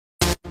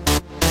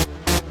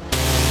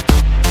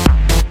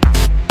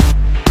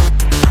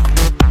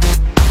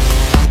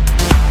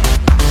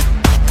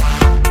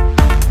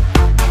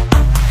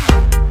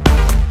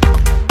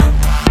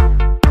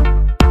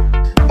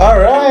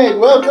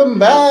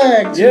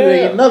back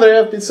to another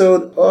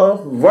episode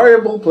of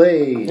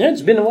VariablePlay. Yeah,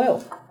 it's been a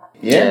while.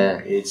 Yeah,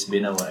 it's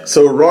been a while.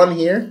 So Ron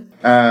here.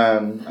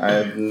 I'm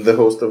the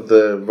host of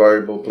the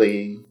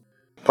VariablePlay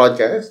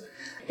podcast,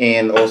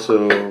 and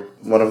also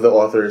one of the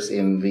authors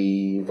in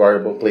the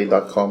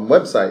VariablePlay.com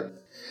website.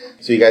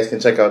 So you guys can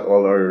check out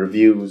all our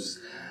reviews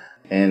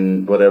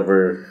and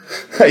whatever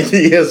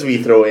ideas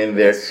we throw in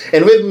there.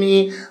 And with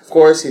me, of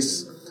course,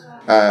 is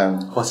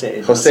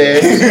Jose.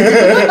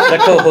 The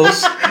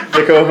co-host.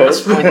 The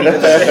co-host.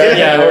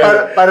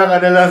 Yeah, parang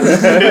ano lang.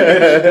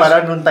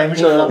 Parang noon time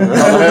show lang.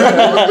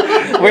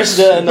 where's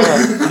the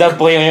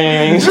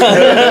boing?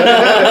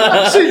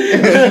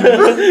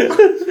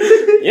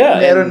 Yeah.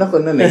 Meron ako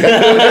nun eh.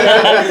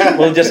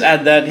 We'll just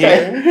add that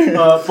here.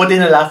 Put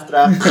in a laugh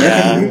track.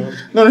 Yeah.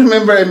 No,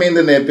 remember I made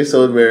an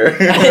episode where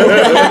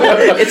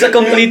It's a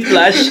complete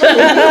flash.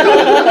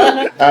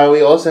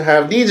 we also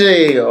have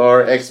DJ,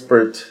 our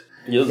expert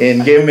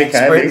in game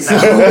mechanics.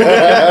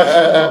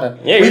 Yeah,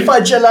 We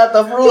fudge a lot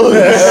of rules.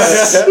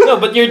 no,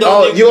 but you're the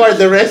Oh, only, you are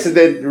the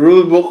resident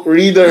rulebook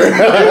reader.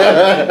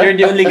 you're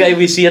the only guy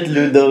we see at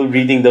Ludo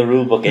reading the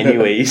rulebook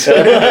anyway. So.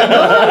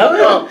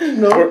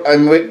 No,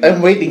 I'm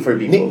waiting for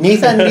people.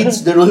 Nathan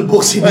reads the rule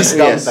books in his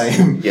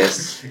downtime.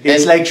 Yes.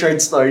 It's like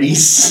short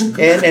stories.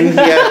 And and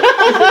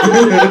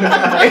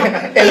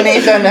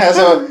Nathan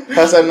has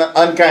an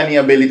uncanny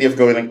ability of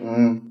going like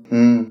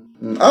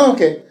oh,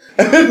 okay.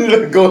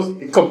 Goes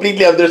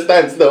completely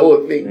understands the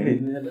whole thing.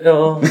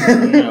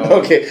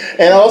 Okay.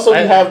 And also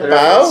we have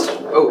Pao.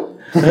 Oh.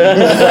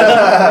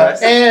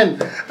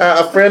 And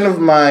a friend of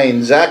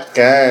mine, Jack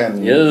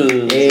Can.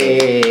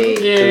 Yay!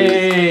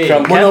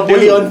 From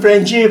Monopoly Can Do. on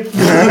friendship.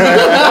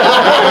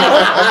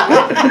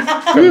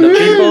 From the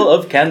people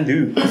of Can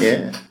Do.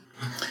 Yeah.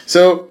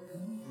 So,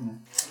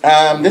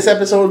 this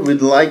episode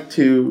we'd like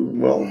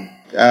to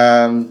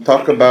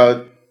talk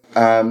about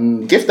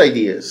gift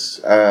ideas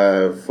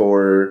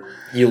for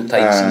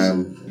Yuletide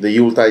season. the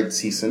Yuletide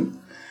season.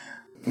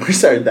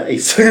 Where's our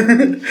dice?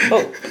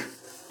 Oh,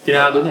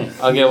 Tinago na eh.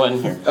 I'll get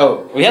one here.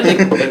 Oh. We had like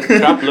a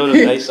crap load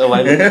of dice a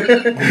while ago.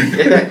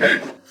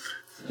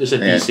 There's a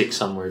D6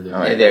 somewhere there.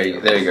 Alright. Yeah,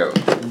 there you go.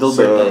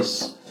 Dilbert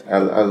dice.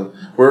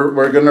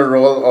 We're gonna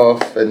roll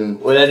off and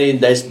Wala na yung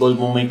dice ball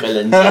mo may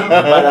kalansi.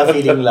 Para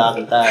feeling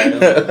lucky tayo.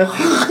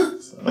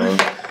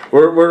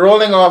 we're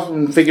rolling off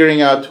and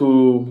figuring out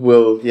who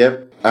will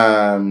get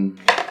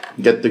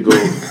to go.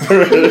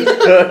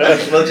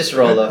 We'll just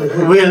roll up.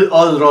 We'll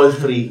all roll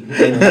 3.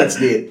 And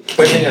that's it.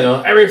 Pwede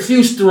I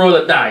refuse to roll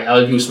a die.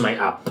 I'll use my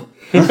app.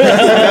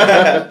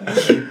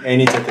 And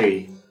it's a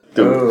 3.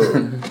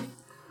 2.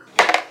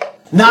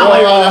 Now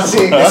I roll a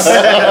 6.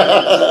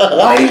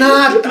 Why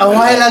not? A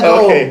while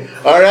ago. Okay.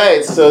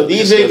 Alright, so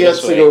DJ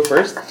gets to go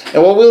first. And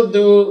what we'll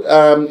do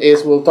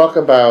is we'll talk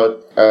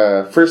about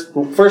first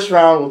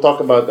round we'll talk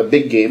about a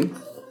big game.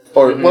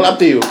 Or well, up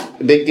to you.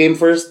 Big game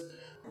first,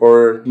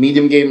 or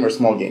medium game, or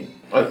small game.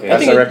 Okay. I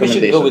That's think a we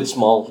should go recommendation. with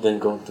small, then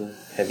go to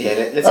heavy.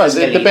 Yeah, let's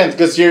It depends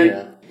because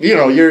you're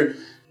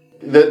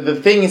the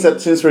thing is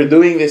that since we're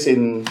doing this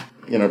in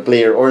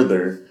player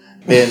order,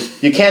 then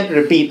you can't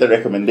repeat the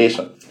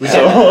recommendation. We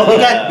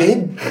got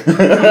bid. We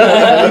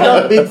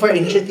got bid for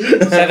initiative.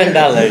 $7.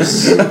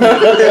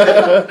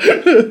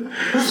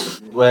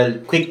 Well,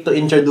 quick to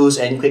introduce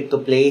and quick to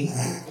play.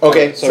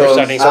 Okay, So we're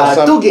starting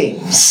some- 2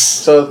 games.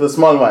 So the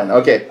small one.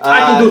 Okay. I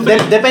can do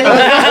that. Depending on...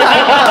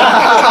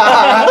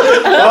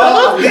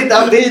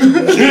 update.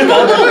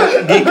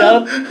 Geek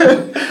out.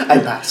 I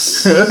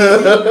pass.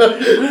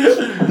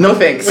 No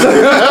thanks.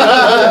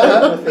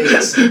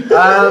 Thanks.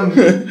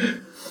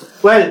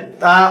 Well,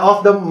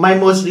 of my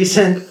most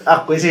recent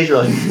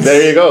acquisition,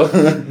 There you go.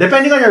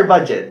 depending on your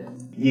budget,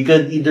 you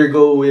could either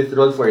go with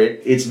Roll For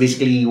It. It's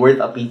basically worth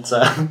a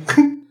pizza.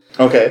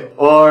 Okay.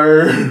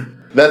 Or...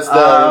 That's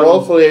the roll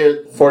for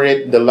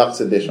it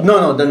deluxe edition.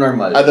 No, the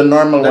normal. The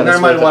normal The one.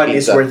 normal is one worth a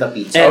is pizza. worth a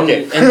pizza. And,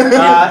 Okay. and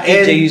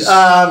AJ's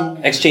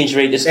and, exchange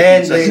rate is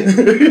And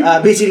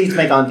pizza. basically, it's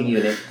my counting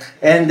unit.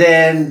 And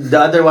then the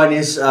other one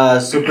is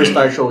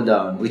Superstar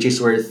Showdown, which is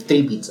worth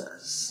 3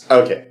 pizzas.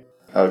 Okay.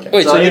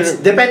 Wait, So so it's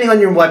depending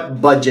on what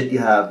budget you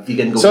have, you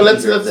can go. So with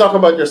let's either of talk them.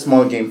 about your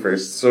small game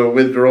first. So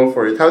with roll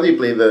for it, how do you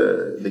play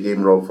the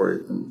game roll for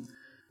it?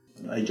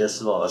 I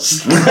just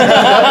lost. You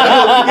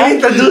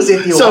introduce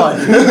it, you won.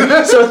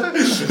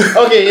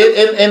 Okay,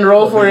 and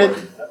roll for it.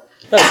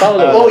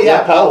 Oh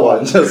yeah, Pal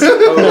one. So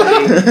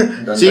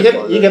you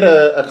get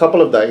a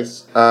couple of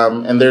dice,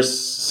 and there's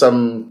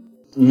some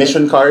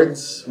mission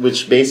cards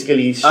which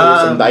basically show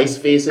some dice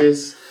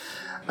faces,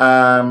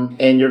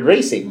 and you're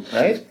racing,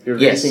 right? You're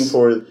Yes. racing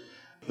for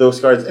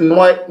those cards, and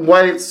why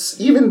it's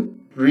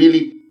even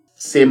really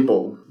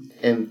simple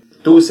and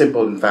too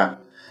simple, in fact.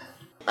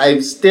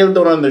 I still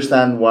don't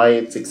understand why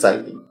it's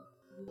exciting.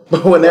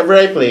 But whenever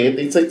I play it,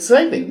 it's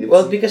exciting.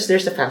 Well, because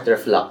there's the factor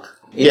of luck.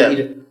 Yeah.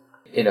 You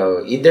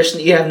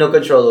have no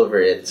control over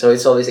it, so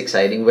it's always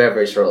exciting whoever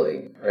is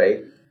rolling,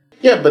 right?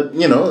 Yeah, but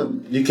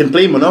you can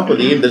play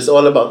Monopoly and it's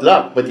all about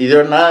luck, but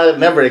you're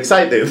never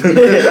excited.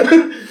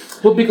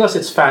 Well, because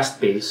it's fast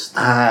paced.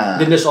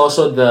 Ah. Then there's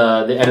also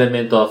the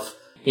element of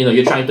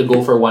you're trying to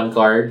go for one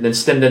card,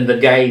 then the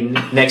guy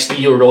next to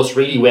you rolls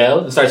really well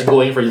and starts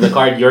going for the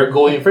card you're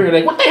going for. You're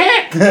like, what the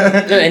heck?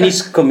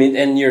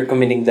 And you're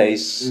committing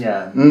dice.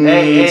 Yeah.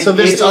 So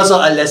there's it's also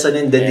a lesson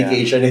in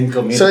dedication and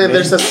commitment. So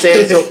there's a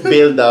sense of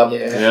build up.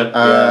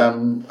 Yeah.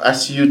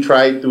 As you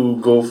try to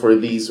go for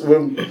these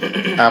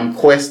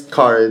quest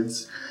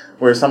cards,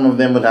 where some of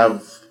them would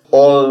have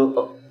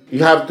you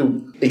have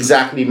to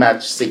exactly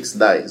match 6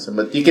 dice,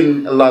 but you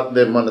can allot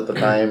them one at a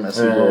time as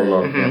you go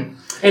along. Yeah.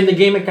 And the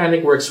game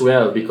mechanic works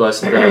well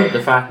because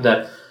the fact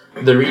that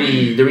the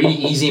really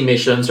easy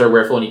missions are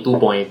worth only 2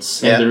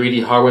 points, and the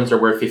really hard ones are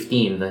worth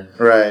 15.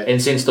 Right.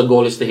 And since the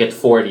goal is to hit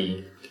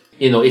 40,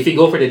 if you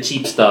go for the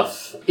cheap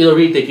stuff, it'll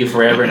really take you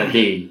forever and a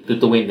day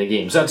to win the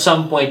game. So at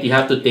some point, you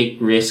have to take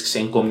risks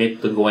and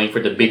commit to going for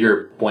the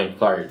bigger point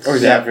cards. Or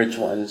the average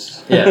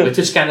ones. Yeah, which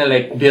just kind of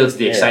like builds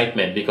the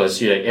excitement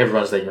because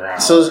everyone's like, "Rah."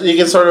 So you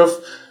can sort of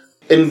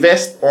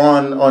invest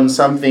on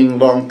something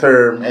long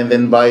term and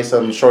then buy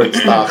some short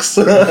stocks.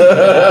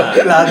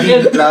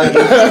 Plug-in.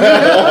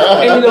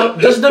 And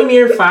just the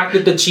mere fact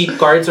that the cheap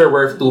cards are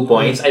worth 2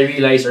 points, I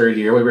realized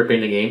earlier when we were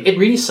playing the game, it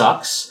really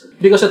sucks.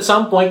 Because at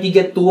some point, you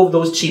get 2 of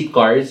those cheap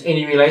cards and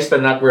you realize they're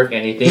not worth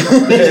anything.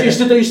 Because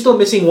you're still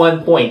missing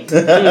 1 point.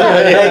 Like,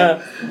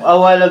 a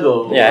while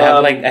ago. Yeah,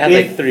 I had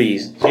like 3.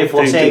 If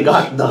Jose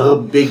got the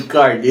big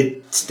card,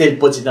 it still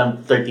puts it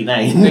on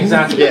 39.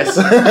 Exactly. Yes.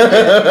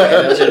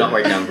 That's an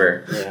awkward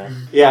number. Yeah.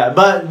 Yeah,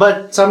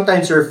 but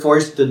sometimes you're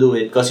forced to do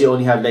it because you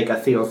only have like a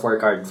 3 or 4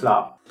 card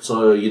flop.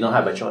 So you don't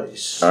have a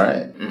choice. All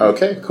right.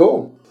 Okay,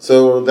 cool.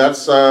 So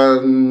that's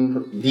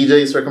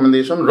DJ's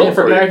recommendation. Roll And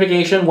for for it.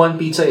 clarification, 1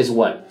 pizza is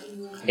what?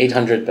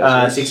 800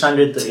 pesos.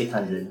 600 to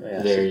 800.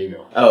 Yeah. There you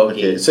go. Oh,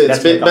 Okay, okay. so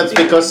That's that's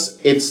because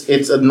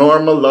it's a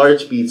normal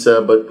large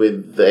pizza but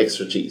with the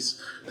extra cheese.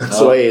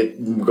 That's why it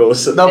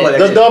goes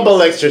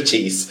double extra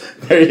cheese.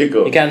 There you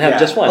go. You can't have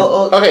just one.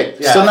 Okay,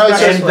 Yeah. so now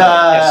it's And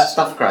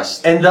Stuffed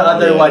crust. and the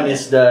other one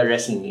is the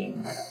racing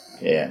game.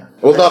 yeah.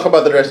 We'll talk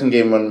about the wrestling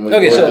game when we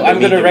Okay, go so to the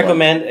I'm gonna medium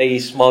recommend a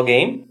small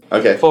game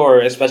one. Okay.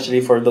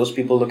 especially for those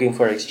people looking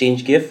for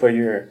exchange gift for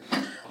your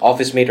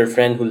office mate or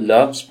friend who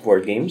loves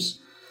board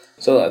games.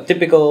 So a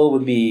typical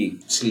would be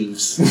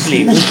Sleeves.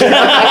 sleeves.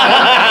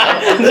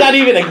 It's not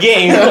even a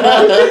game,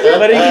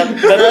 but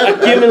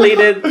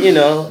accumulated.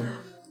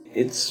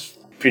 It's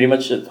pretty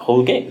much a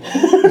whole game.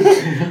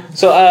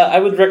 So I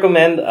would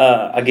recommend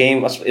a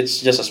game. It's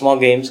just a small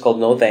game. It's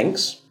called No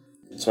Thanks.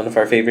 It's one of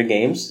our favorite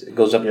games. It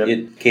goes up. Yep.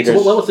 It caters.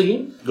 So what was the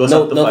game? Goes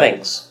no, up to no 5.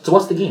 thanks. So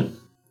what's the game?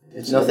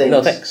 It's No thanks. No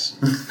thanks.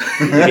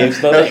 The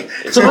game's no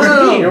thanks. So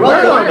You're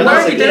welcome.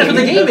 why are we telling us what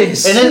the game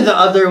is? And then the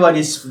other one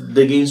is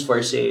the games for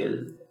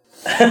sale.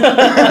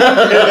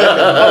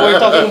 Oh, we're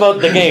talking about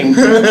the game.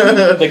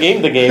 The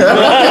game.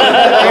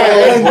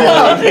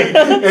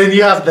 And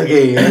you have the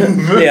game.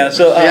 Yeah,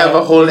 so We have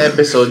a whole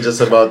episode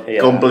just about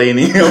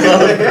complaining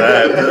about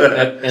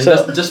that.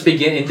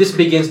 And this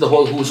begins the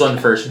whole who's on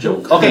first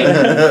joke. Okay.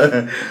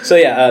 So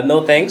yeah,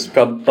 No Thanks,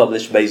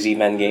 published by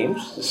Z-Man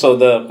Games. So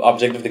the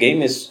object of the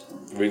game is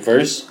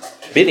reverse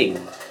bidding.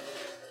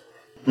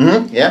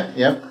 Yeah.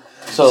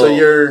 So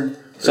you're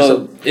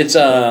it's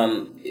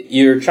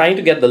you're trying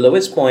to get the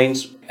lowest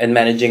points and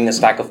managing a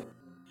stack of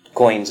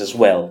coins as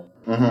well.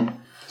 Mm-hmm.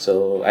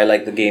 So I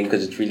like the game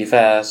because it's really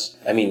fast.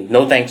 I mean,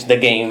 no thanks the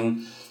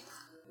game,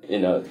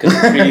 because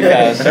it's really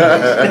fast.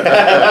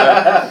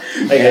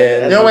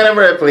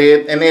 whenever I play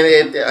it, and then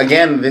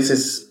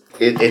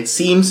it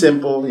seems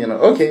simple.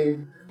 Okay,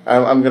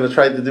 I'm gonna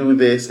try to do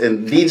this,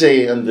 and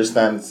DJ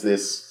understands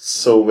this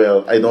so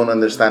well. I don't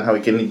understand how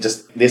he can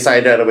just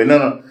decide right away.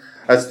 No.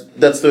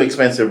 That's too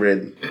expensive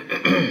already.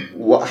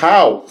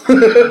 How?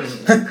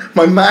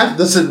 My math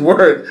doesn't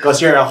work.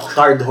 Because you're a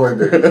card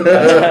hoarder.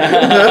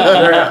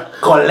 You're a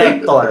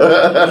collector.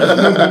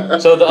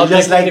 So the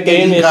object Just like of the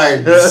game is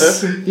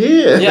cards.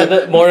 yeah.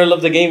 The moral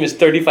of the game is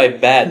 35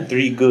 bad,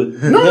 3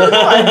 good. No.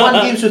 I won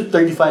games with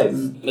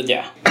 35. But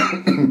yeah,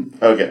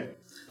 Okay,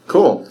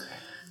 cool.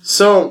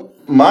 So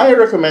my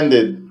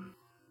recommended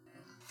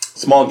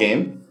small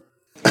game.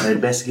 My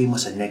best game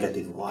was a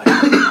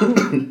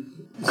 -1.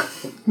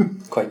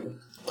 quite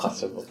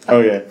possible.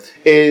 Okay,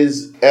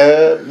 is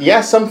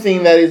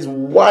something that is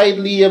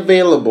widely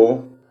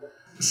available.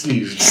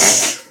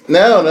 Sleeves.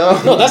 No. No,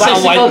 that's not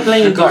Bicycle why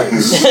playing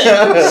cards.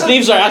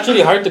 sleeves are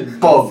actually hard to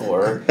go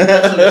for.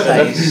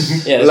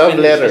 Yeah, Love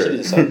especially Letter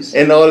the size.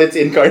 in all its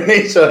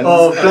incarnations.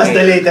 Oh, plus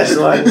the latest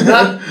one.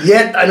 Not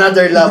yet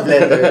another love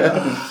letter.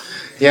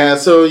 Yeah,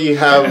 so you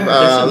have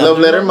Love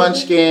Letter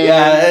Munchkin.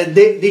 Yeah,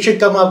 they should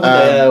come up with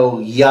a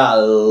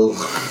YAL.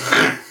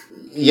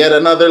 Yet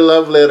another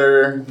love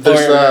letter.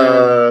 There's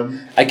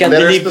I can't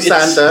letters believe to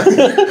Santa.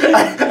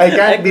 I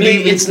can't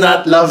believe it's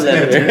not love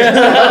letter.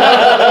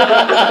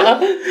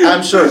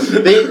 I'm sure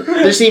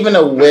there's even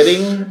a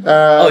wedding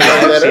I've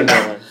letter. seen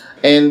that one.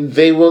 And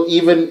they will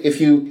even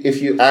if you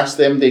ask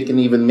them, they can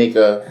even make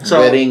a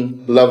So-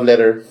 wedding love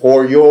letter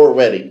for your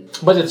wedding.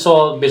 But it's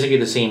all basically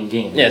the same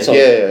game. Yeah, so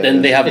Yeah.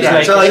 then they have It's the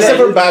like- So, Except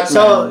for Batman.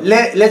 So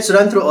let's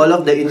run through all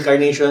of the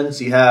incarnations.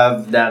 You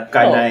have the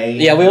Kanai.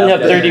 yeah, we only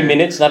have love 30 letter.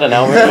 minutes, not an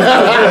hour.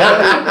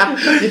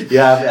 You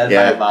have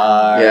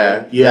L5R.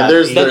 Yeah. You Yeah, have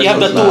there's- But you have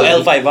the two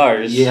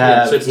L5Rs. You Yeah,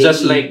 have so it's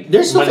just like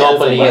there's no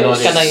Monopoly L5R. and all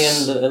Is this. Kanai and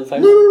the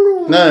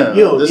L5? No.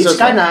 Yo, this it's is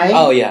one. Kanai,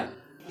 Oh, yeah.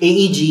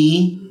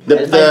 AEG, The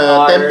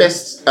L5R,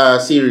 Tempest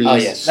series. Oh,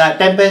 yes.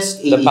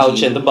 Tempest, The AEG. pouch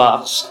and the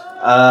box.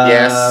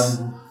 Yes.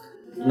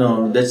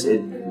 No, that's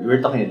it. We're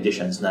talking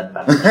editions, not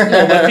packs.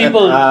 No, but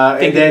people And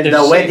think then that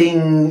the they're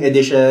wedding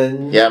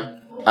edition. Yep.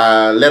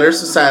 Letters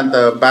to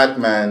Santa,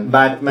 Batman,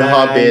 Batman, The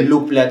Hobbit.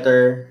 loot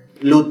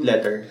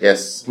letter,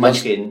 Yes.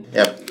 Munchkin,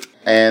 Yep.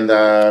 And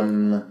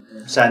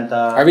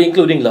Santa. Are we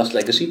including Lost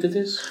Legacy to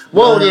this?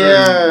 well,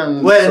 yeah.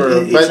 Well, sort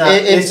of. it's But not.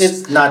 it's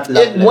It's not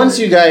love letter. once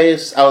you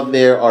guys out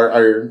there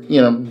are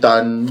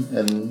done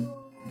and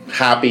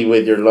happy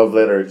with your love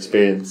letter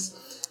experience,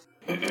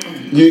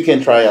 you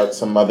can try out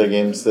some other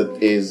games that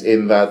is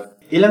in that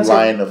Ilang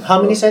line set? of How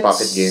many sets?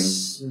 pocket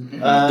games.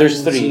 There's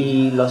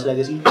Si 3. Lost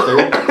Legacy.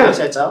 Three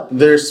sets out.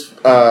 There's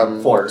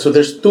 4. So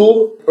there's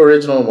 2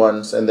 original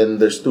ones, and then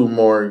there's 2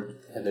 more.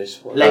 And there's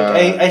 4. Like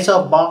Uh, I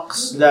saw a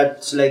box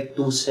that's like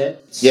 2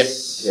 sets.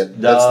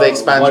 Yep. That's the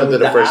expansion one to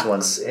with the first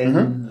one. axe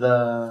and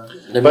the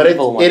The But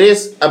medieval one. it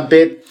is a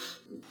bit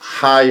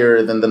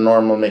higher than the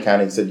normal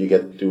mechanics that you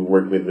get to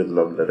work with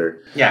love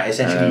letter. yeah.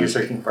 Essentially, you're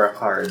searching for a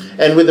card,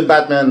 And with the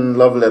Batman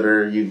love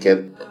letter, you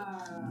get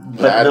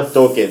but that the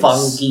tokens.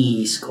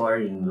 funky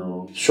scoring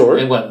though. Sure.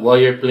 And what? While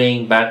you're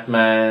playing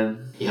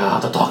Batman, you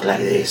have to talk like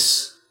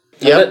this.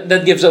 Yep.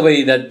 That gives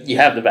away that you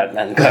have the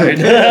Batman card.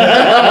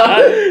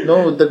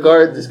 No, the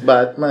guard is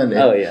Batman.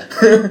 Oh, yeah.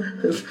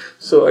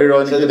 So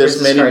ironically, So the there's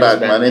princess many card is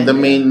Batman, and the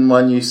Batman, main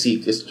one you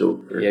seek is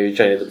Joker. Yeah, you're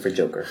trying to look for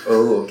Joker.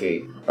 Oh,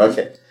 okay.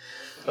 Okay.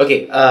 Okay,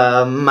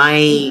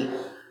 my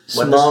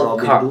What does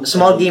Robin do?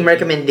 small game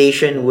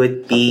recommendation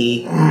would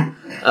be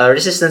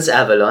Resistance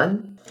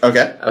Avalon.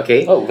 Okay.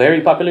 Okay. Oh,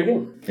 very popular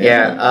game.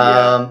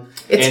 Yeah.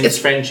 Ends It's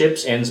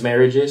friendships, ends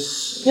marriages.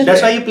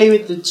 That's why you play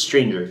with the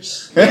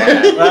strangers.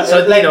 yeah.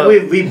 So like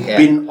we've yeah.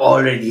 been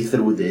already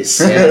through this.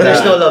 Yeah,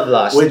 there's no love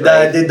lost. with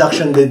right? the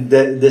deduction, the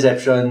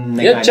deception.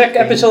 Yeah, mechanic check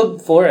thing.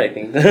 episode 4, I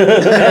think.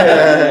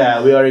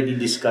 Yeah, we already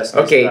discussed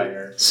this Okay,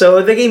 prior.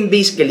 so the game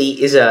basically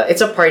is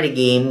it's a party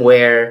game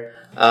where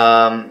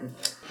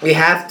we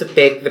have to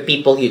pick the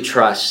people you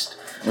trust,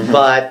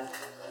 but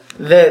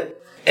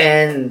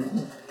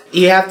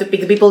you have to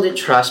pick the people you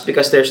trust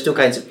because there's 2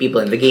 kinds of people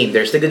in the game.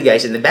 There's the good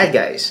guys and the bad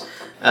guys.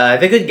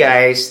 The good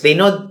guys, they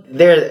know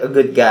they're a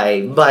good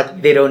guy, but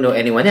they don't know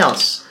anyone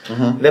else.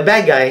 The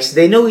bad guys,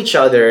 they know each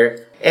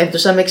other, and to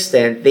some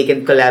extent, they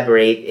can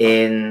collaborate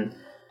in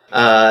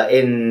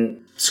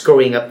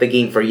screwing up the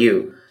game for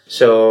you.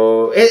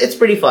 So it's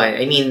pretty fun.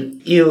 I mean,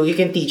 you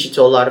can teach it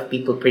to a lot of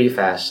people pretty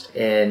fast,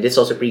 and it's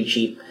also pretty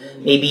cheap.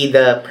 Maybe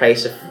the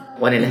price of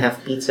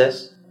 1.5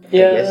 pizzas.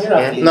 Yeah. Yes,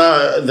 roughly.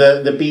 No,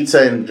 the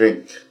pizza and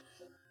drink.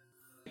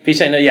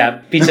 Pizza and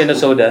a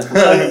soda.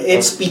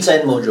 It's Pizza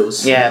and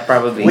Mojos. Yeah,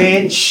 probably.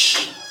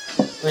 Which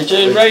Which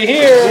is right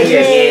here.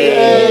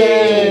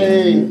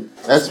 Yay!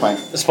 That's fine.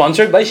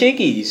 Sponsored by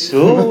Shakey's.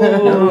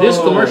 This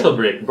commercial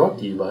break brought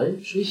to you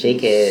by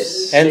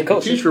Shakers. And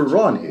Coke. Future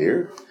Ron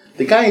here.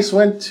 The guys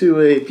went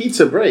to a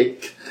pizza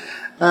break.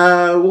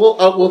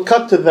 We'll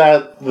cut to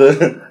that.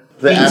 The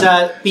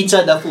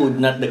pizza the food,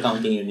 not the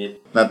counting unit.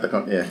 not the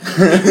yeah.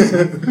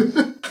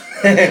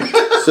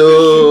 So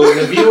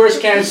The viewers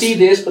can't see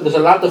this, but there's a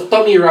lot of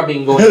tummy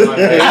rubbing going on.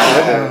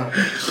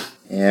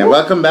 yeah,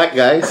 welcome back,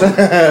 guys.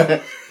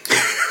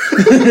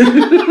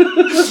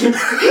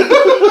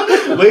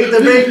 Wait to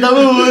break the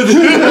mood!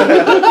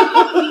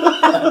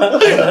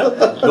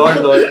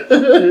 Gordon.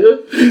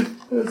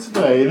 That's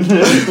fine.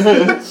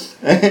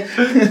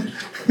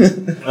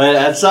 Well,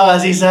 as long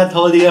as he's not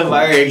holding a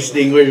fire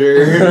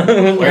extinguisher,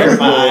 we're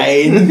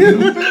fine.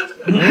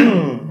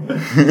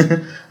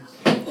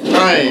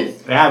 Right,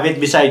 I have it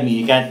beside me,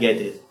 you can't get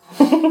it.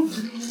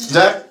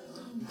 Jack.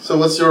 So,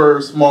 what's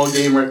your small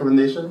game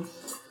recommendation?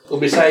 So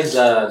besides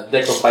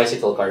deck of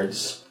bicycle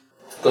cards,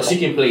 because you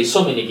can play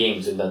so many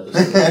games in that.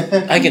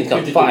 I can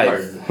count 52 5.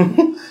 card.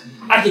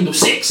 I can do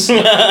 6.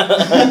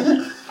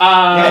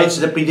 Yeah, it's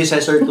the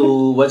predecessor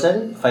to, what's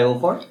that?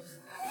 504?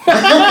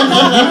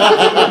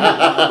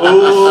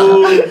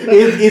 Oh,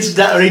 it's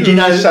the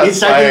original. Shots It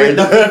started with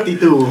the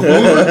 52.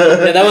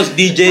 Yeah, that was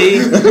DJ.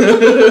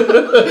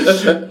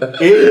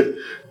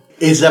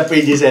 It's the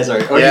predecessor.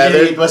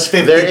 Originally, it was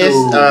 52. There is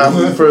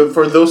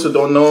for those who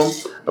don't know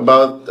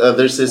about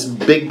there's this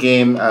big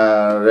game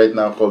right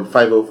now called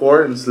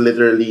 504, and it's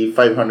literally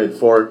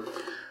 504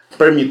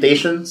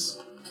 permutations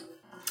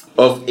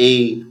of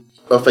a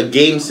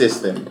game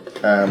system,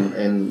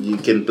 and you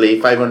can play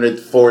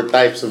 504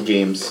 types of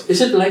games.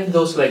 Is it like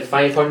those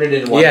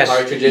 501 Yes.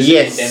 cartridges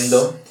Yes. in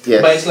Nintendo?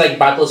 Yes. But it's like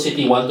Battle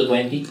City 1 to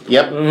 20.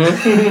 Yep.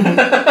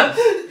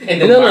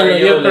 And then No, Mario,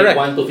 you're like correct.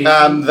 1 to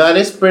 15. That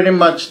is pretty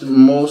much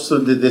most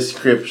of the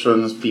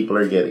descriptions people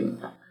are getting.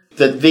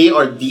 That they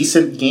are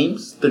decent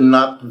games. They're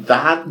not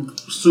that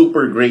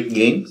super great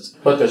games.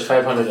 But there's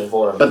 504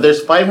 of them. But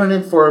there's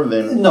 504 of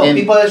them. No, and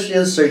people are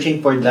still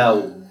searching for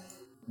the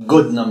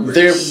good numbers.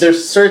 they're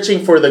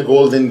searching for the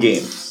golden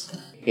games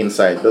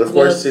inside. But of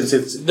course, since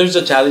it's There's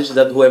a challenge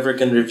that whoever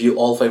can review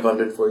all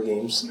 504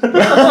 games.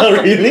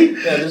 really.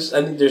 Yeah,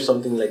 I think there's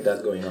something like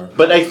that going on.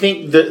 But I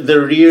think the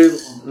real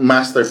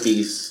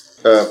masterpiece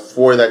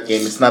for that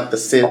game is not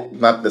the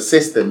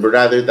system, but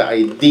rather the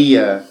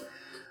idea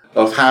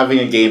of having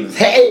a game.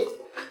 Hey,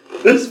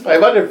 there's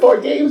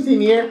 504 games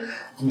in here.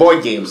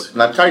 Board games,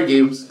 not card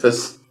games,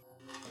 because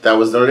that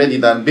was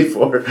already done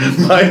before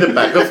by the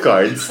pack of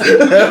cards.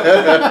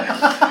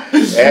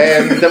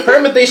 And the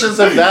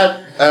permutations of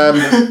that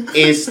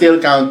is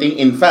still counting.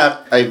 In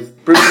fact, I've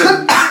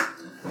proven.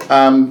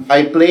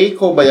 I play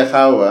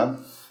Kobayakawa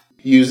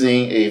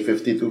using a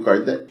 52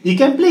 card deck. You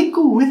can play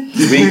cool with.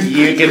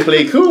 You can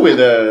play cool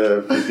with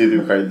a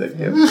 52 card deck.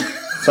 Yeah.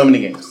 So many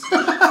games.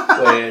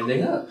 Pwede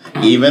nga.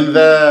 Even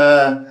the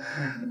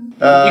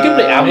You can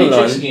play Avalon.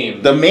 Matrix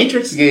game. the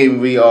Matrix game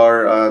we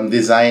are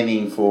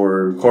designing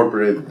for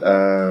corporate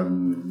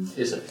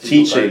Is a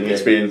teaching card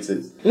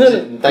experiences. No,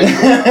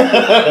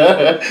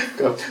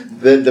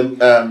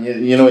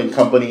 You know, in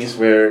companies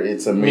where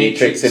it's a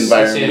Matrix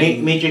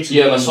environment, Matrix.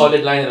 You have a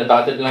solid line and a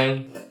dotted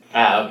line.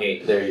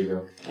 Okay, there you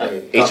go.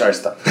 Okay. HR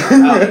stuff.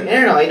 No,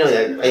 I know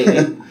that.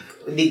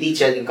 They teach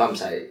that in comp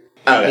sci.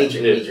 Okay.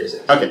 Matrix.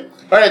 Okay.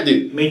 Alright,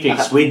 dude.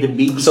 Matrix with the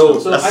big. So,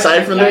 So,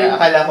 aside from that.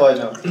 Akala ko,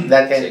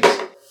 that kind of...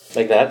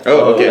 like that.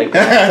 Oh, okay. Like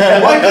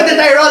that. Why couldn't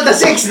I roll the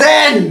 6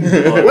 then?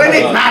 When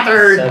it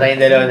mattered! So,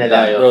 tayong dalawa na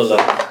lang. Roll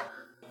up.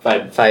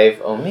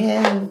 5. Oh,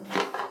 man.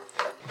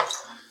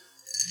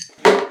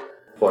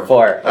 4.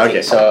 Okay,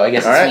 Okay. so I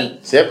guess it's me.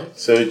 Alright. Yep.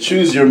 So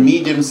choose your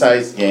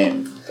medium-sized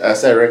game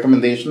as a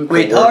recommendation. for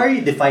Wait, work. how are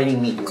you defining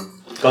medium?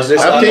 Because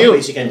there's a Up lot to of you.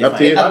 ways you can Up define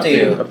to you. it. Up to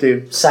you. Up to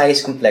you.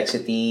 Size,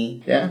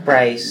 complexity, Yeah.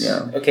 price.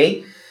 Yeah.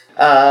 Okay.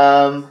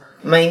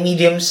 My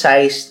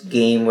medium-sized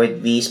game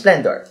would be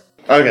Splendor.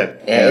 Okay.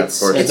 Yeah, of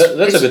course.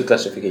 That's a good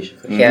classification.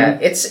 Yeah,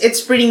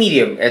 it's pretty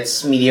medium.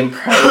 It's medium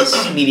price,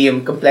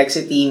 medium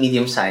complexity,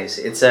 medium size.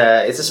 It's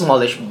a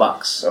smallish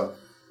box. So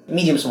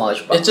medium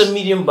smallish box. It's a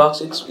medium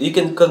box. You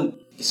can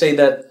say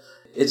that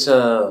it's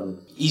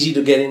easy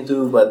to get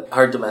into but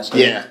hard to master.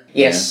 Yeah.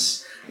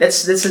 Yes.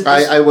 That's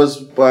I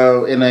was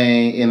in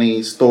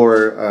a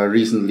store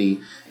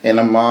recently, and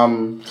a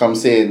mom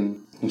comes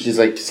in and she's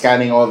like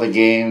scanning all the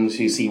games.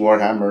 You see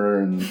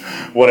Warhammer and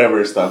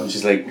whatever stuff, and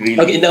she's like,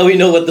 really? Okay, now we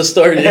know what the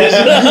story is.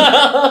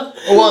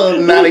 Well,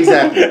 not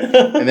exactly.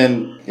 And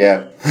then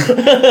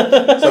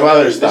some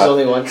other There's stuff.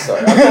 only one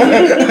store.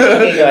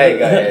 Okay,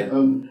 go ahead.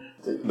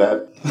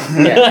 That.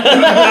 Yeah.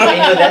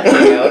 I know that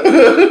hangout.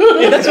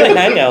 Yeah, that's my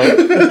hangout.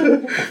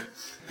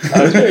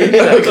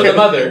 So the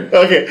mother.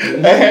 Okay.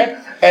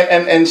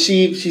 And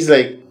she's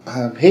like,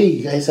 hey,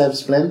 you guys have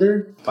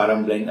Splendor?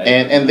 Parang blind eye.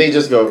 And they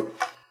just go,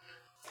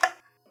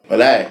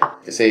 wala eh.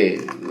 Kasi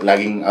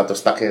laging out of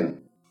stock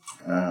yan.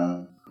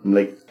 I'm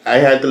like, I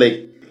had to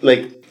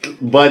like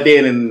butt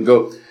in and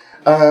go,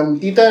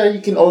 Tita,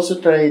 you can also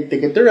try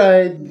Ticket to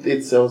Ride.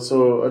 It's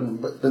also,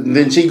 but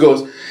then she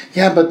goes,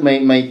 yeah, but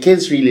my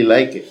kids really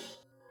like it.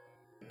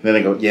 Then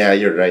I go, yeah,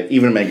 you're right.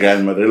 Even my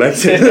grandmother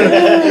likes it.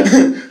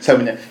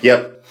 Sabi niya,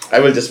 yep, I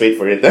will just wait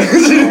for it.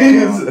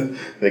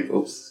 Like,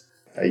 oops,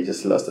 I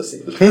just lost a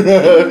sale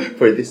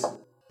for this.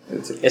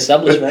 That's it.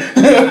 Establishment.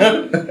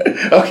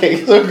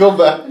 Okay, so go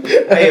back.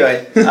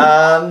 Anyway,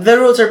 the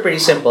rules are pretty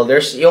simple.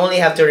 You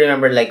only have to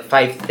remember like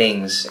 5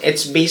 things.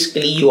 It's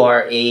basically you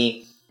are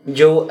a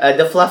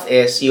the fluff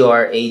is you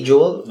are a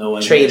jewel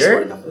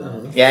trader.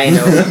 Yeah, I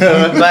know.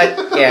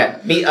 But yeah,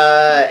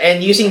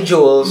 and using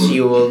jewels,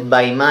 you will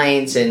buy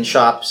mines and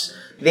shops.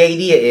 The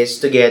idea is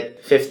to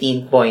get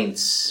 15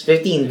 points,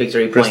 15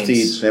 victory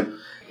Prestige. points. Yep.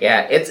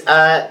 Yeah, it's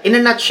in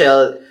a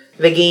nutshell,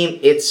 the game,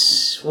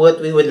 it's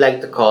what we would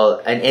like to call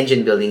an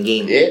engine building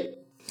game.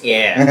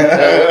 Yeah.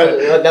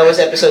 That was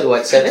episode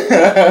what, 7?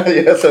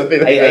 Yeah,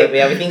 something like that.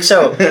 I think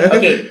so.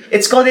 Okay,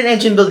 it's called an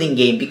engine building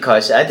game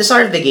because at the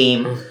start of the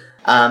game,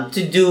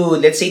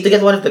 let's say to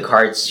get one of the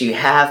cards, you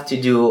have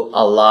to do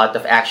a lot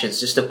of actions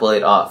just to pull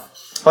it off.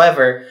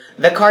 However,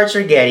 the cards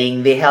you're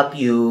getting, they help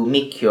you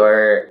make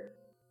your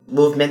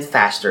movement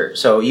faster.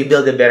 So you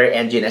build a better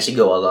engine as you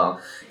go along.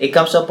 It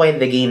comes to a point in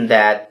the game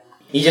that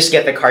you just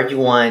get the card you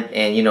want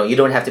and you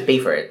don't have to pay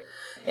for it.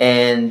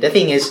 And the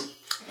thing is,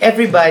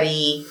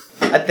 everybody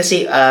at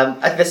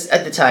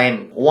the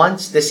time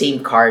wants the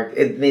same card,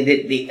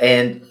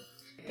 and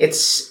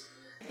it's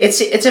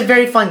a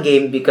very fun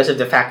game because of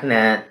the fact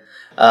that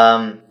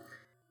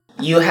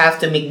you have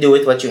to make do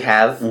with what you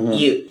have. Mm-hmm.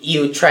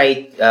 You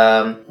try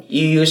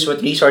you use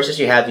what resources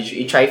you have.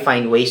 You try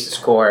find ways to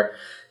score.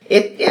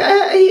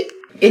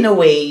 In a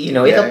way,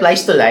 it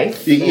applies to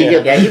life. You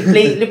You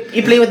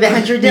play with the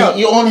hand you're dealt.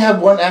 You only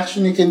have one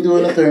action you can do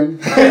in a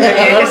turn.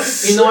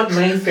 You know what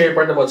my favorite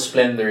part about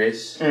Splendor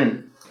is?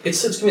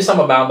 it's gonna be some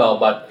Mabambao,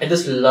 but I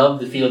just love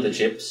the feel of the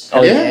chips.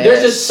 Oh, yeah.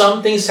 There's just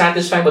something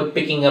satisfying about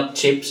picking up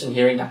chips and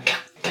hearing that.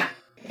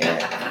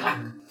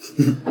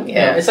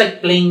 Yeah, it's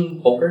like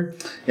playing poker.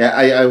 Yeah,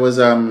 I was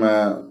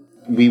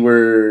we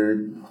were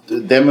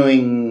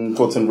demoing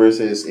Quotes and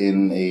Verses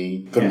in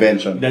a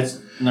convention. That's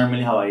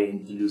normally how I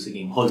introduce a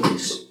game.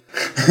 Holders.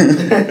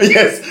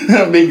 Yes,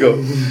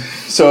 bingo.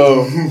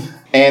 So,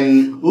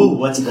 and Ooh,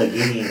 what's the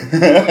game?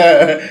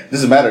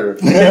 doesn't matter.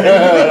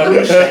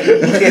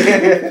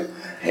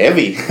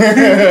 Heavy.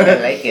 I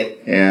like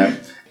it. Yeah,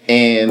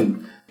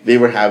 and they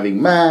were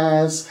having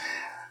mass,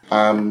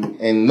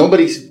 and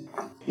nobody's,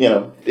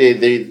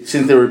 they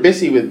since they were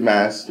busy with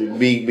mass,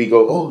 we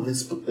go, oh,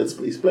 let's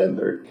play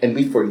Splendor, and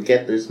we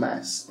forget there's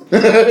mass.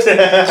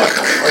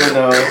 Oh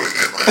no.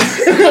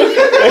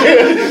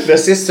 The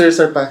sisters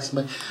are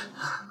passing by,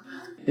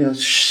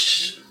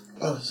 shh.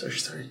 Oh,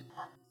 sorry.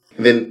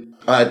 And then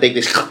I take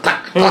this.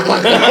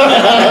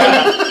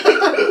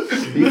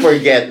 You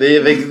forget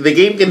the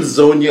game can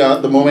zone you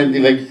out the moment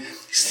you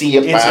see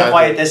a path. It's the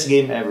quietest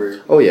game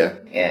ever. Oh yeah.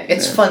 Yeah,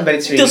 it's fun, but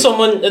it's really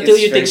Until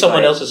you very take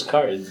someone quiet. else's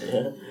card.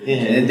 Yeah.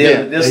 And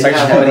they'll start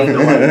shouting.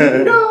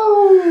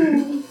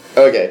 No.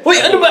 Okay.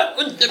 Wait, ano ba?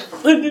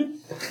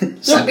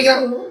 Sabi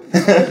ka.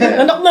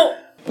 Anak na!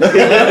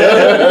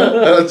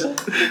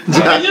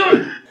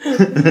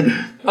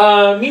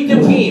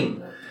 Medium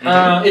game.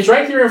 It's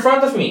right here in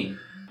front of me.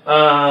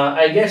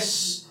 I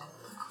guess.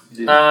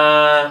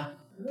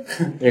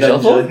 Your cell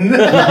phone?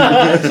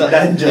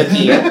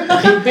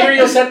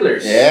 Imperial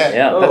Settlers. Yeah.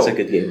 Yeah, that's a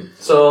good game.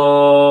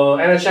 So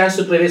I had a chance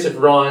to play this with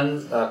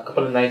Ron a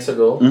couple of nights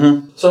ago.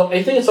 Mm-hmm. So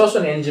I think it's also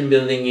an engine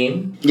building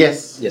game.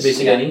 Yes.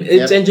 Basically.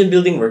 It's engine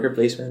building, worker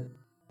placement.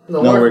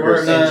 No more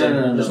workers. engine.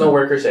 No. There's no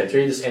workers. It's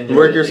really just engine.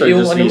 Workers building.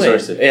 are just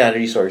resources. Yeah,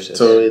 resources.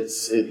 So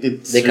it's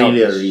They count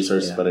really a as-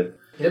 resource, yeah. but it.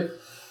 Yep.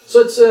 So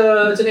it's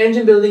an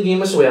engine building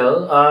game as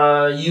well.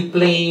 You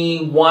play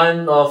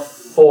one of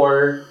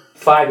 5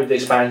 with the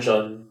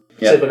expansion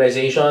Yep.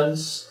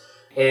 civilizations,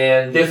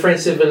 and different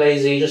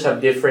civilizations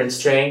have different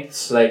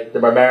strengths. Like the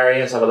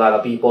barbarians have a lot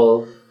of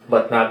people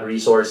but not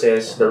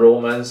resources. The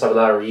Romans have a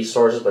lot of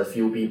resources but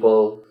few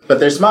people. But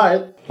they're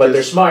smart. But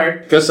they're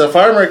smart. Because a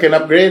farmer can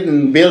upgrade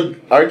and build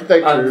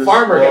architecture. A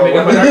farmer can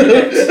become an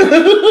architect.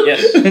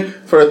 Yes.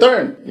 For a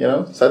turn,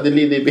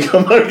 suddenly they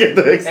become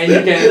architects. And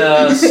you can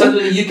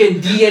suddenly you can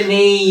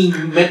DNA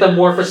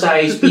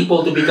metamorphosize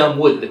people to become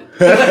wood.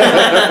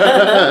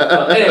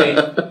 Anyway,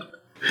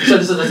 so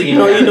this is the thing.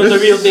 No, the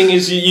real thing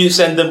is you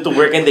send them to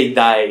work and they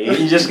die.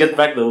 You just get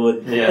back the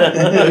wood. Yeah.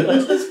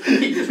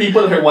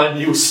 People are one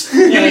use.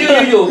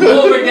 You.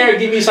 Go over there,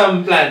 give me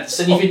some plants.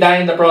 And if you die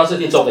in the process,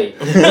 it's okay.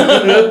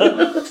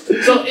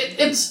 So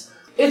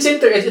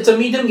it's a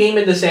medium game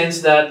in the sense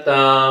that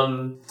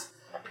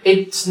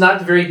it's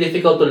not very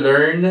difficult to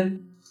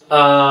learn.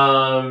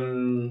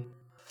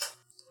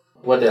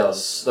 What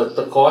else?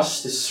 The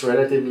cost is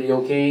relatively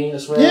okay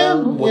as well. Yeah,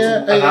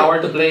 An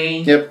hour to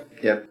play. Yep.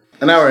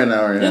 An hour.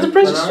 Yeah, the Yeah.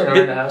 price is An hour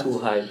a and a half. bit too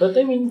high, but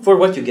I mean, for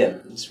what you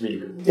get, it's really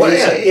good. Well,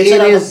 It's a it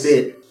lot is- of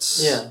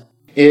bits. Yeah.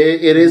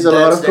 It is a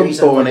lot of That's the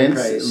reason for the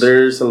components. price.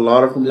 There's a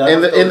lot of Lot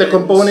and of the tokens.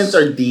 components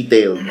are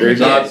detailed. They're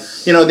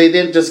Yes. not. They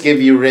didn't just give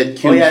you red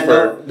Oh cubes yeah,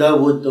 for. the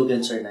wood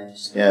tokens are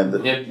nice. Yeah,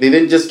 Yep. they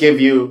didn't just give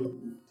you.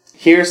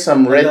 Here's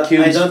some red I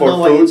cubes don't for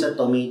know why food. it's a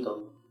tomato.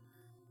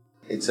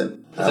 It's an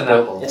It's an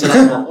apple. It's an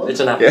apple. It's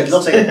an apple. Yes. It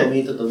looks like a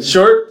tomato to me.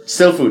 Short,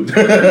 still food.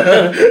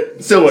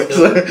 Still works.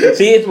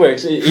 See, it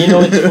works. You know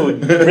it's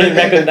food. Brain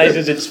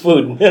recognizes it's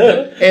food.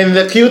 And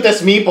the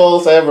cutest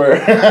meeples ever.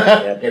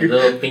 Yeah. Yeah,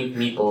 little pink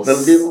meeples. The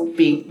little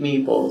pink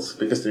meeples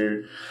because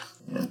they're.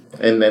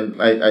 And then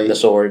I The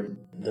sword,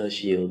 the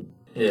shield.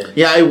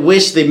 Yeah. I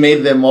wish they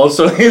made them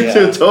also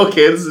into Yeah.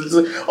 tokens. It's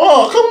like,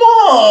 oh, come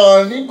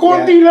on!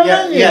 Konti lang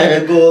yan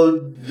the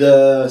gold,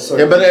 the sword.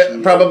 Yeah, but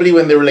probably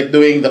when they were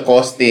doing the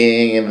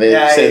costing and they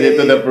Yeah, said it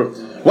to yeah, the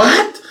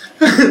what?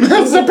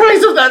 That's the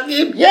price of that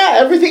game. Yeah,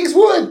 everything's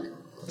wood.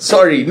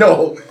 Sorry,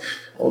 no.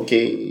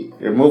 Okay,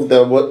 remove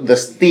the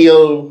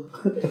steel.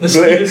 The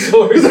steel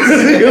swords.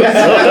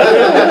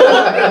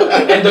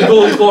 And the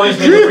gold coins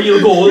made of real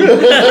gold.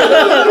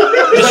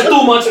 Is that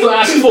too much to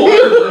ask for?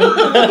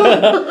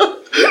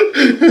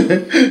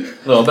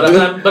 No, but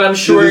I'm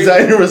sure. The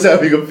designer was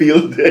having a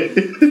field day.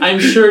 I'm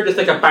sure there's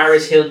a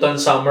Paris Hilton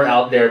somewhere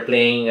out there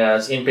playing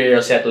as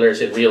Imperial Settlers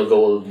with real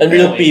gold And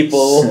real coins.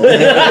 people.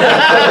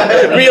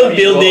 Real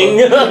building.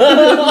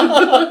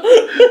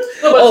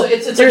 No, but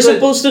it's You're a good,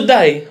 supposed to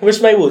die.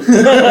 Where's my wood?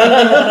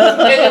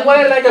 and what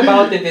I like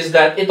about it is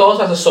that it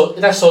also has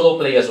it has solo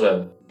play as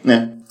well.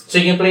 Yeah. So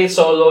you can play it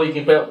solo, you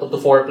can play up to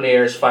 4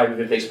 players, 5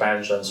 with the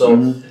expansion. So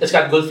it's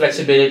got good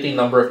flexibility,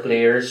 number of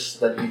players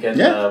that you can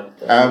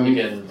you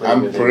can play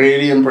I'm with it.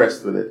 pretty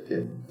impressed with it.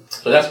 Yeah.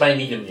 So that's my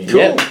medium game.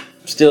 Yeah.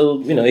 Still,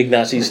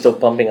 Ignacy's still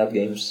pumping out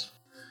games.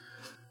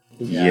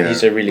 Yeah.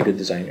 He's a really good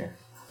designer.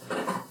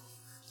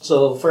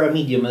 So for a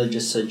medium, I'll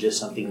just suggest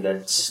something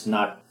that's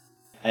not.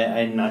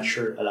 I'm not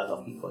sure a lot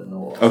of people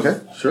know. Of. Okay,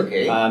 sure.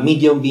 Okay.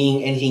 Medium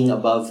being anything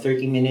above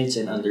 30 minutes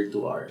and under 2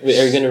 hours. Wait,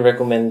 are you gonna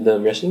recommend the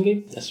wrestling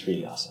game? That's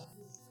really awesome.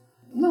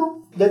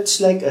 No, that's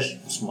like a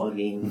small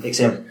game,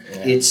 except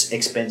it's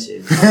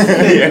expensive.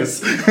 Yes.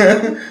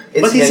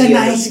 But it's a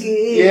nice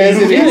game. Yes,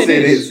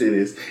 it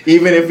is.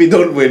 Even if we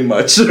don't win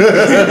much.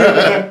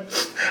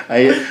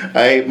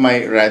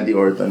 My Randy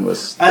Orton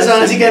was. As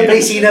long as you can play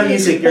Cena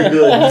music, you're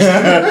good.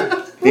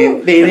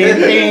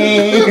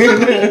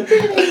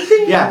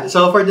 Yeah,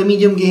 so for the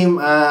medium game,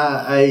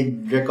 I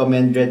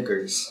recommend Red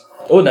Curse.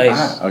 Oh,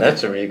 nice. Okay.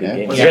 That's a really good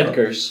game. Yeah. Red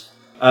Curse.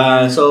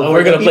 So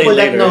we're for gonna the play people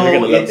later. that know, We're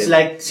gonna love it's it.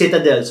 like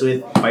Citadels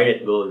with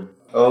Pirate Gold.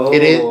 Oh,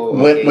 It is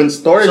okay. when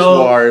Storage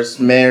So- Wars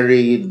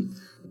married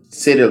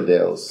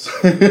Citadels.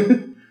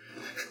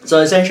 So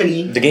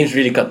essentially, The game's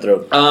really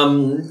cutthroat.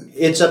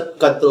 it's a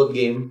cutthroat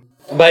game.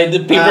 By the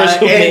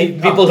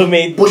people who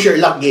made Push your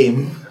luck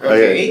game.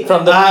 Okay.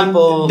 from the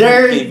people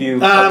there- who gave you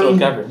Cutthroat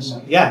Caverns.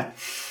 Yeah.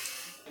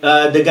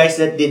 The guys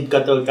that did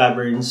Cutthroat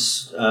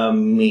Caverns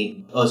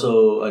made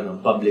also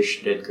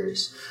published Red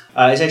Curse.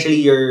 Essentially,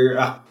 you're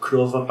a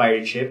crew of a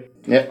pirate ship.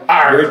 Yeah.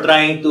 You're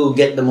trying to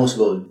get the most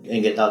gold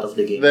and get out of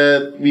the game.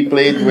 That we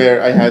played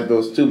where I had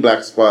those 2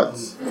 black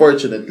spots.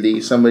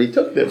 Fortunately, somebody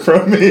took them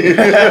from me.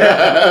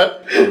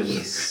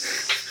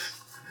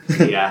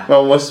 Yeah.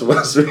 Well, was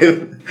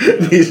with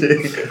DJ.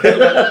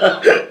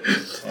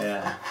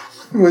 Yeah.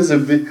 It was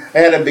I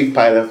had a big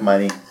pile of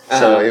money,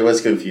 so it was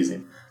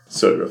confusing.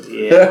 Sort of.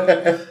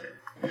 Yeah.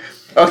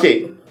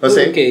 Okay,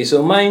 Jose. Okay,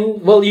 so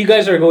mine. Well, you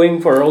guys are going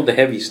for all the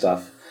heavy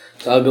stuff,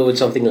 so I'll go with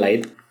something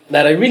light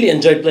that I really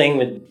enjoy playing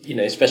with.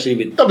 Especially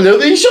with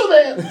WWE show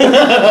that.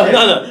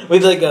 no,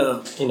 with like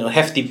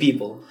hefty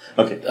people.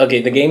 Okay. Okay,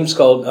 the game's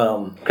called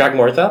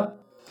Cragmortha.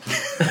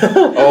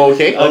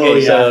 Okay. Okay,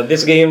 yeah. so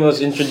this game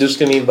was introduced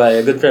to me by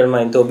a good friend of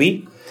mine,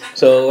 Toby.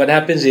 So what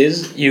happens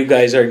is you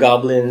guys are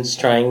goblins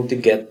trying to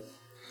get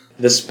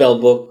the spell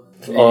book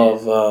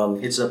of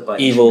It's a punishment.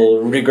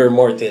 evil rigor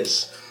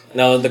mortis.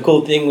 Now the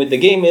cool thing with the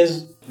game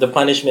is the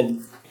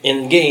punishment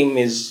in game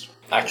is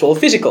actual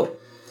physical,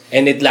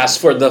 and it lasts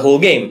for the whole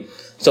game.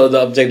 So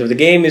the objective of the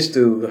game is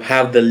to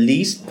have the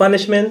least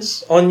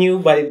punishments on you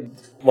by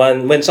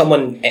when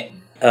someone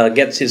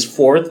gets his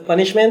 4th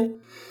punishment.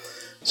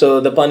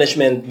 So the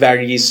punishment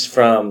varies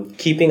from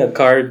keeping a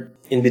card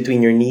in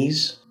between your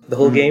knees the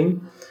whole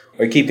game,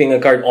 or keeping a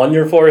card on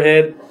your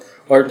forehead,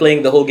 or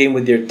playing the whole game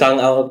with your tongue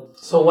out.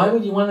 So why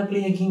would you want to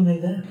play a game like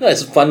that? No,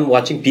 it's fun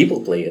watching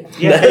people play it.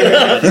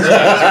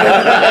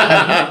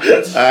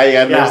 I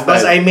Yeah, understand.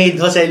 because I made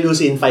Jose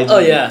lose in 5 Oh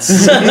yeah.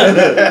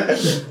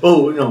 minutes.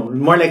 Oh, no.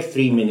 More like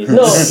 3 minutes.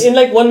 No, in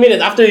like 1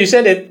 minute after you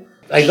said it,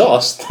 I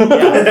lost.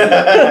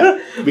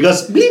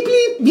 Because bleep,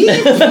 bleep,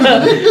 bleep.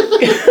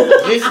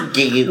 This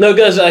game. No,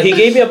 because he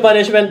gave me a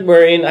punishment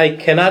wherein I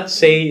cannot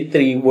say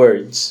 3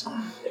 words.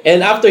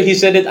 And after he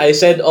said it, I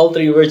said all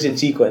 3 words in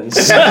sequence.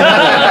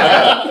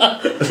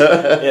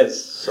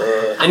 Yes. So,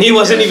 and he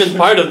wasn't even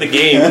part of the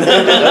game.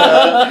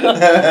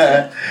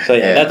 So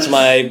yeah, that's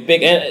my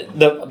pick. And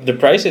the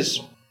price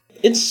is,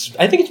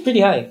 I think it's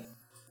pretty high.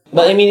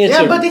 But I mean, it's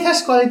But it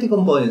has quality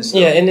components.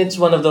 yeah, and it's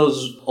one of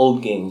those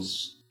old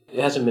games. It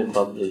hasn't been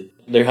published.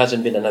 There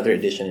hasn't been another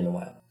edition in a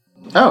while.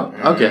 Oh,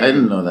 okay. I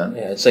didn't know that.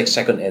 Yeah, it's like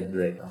second ed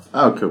right now.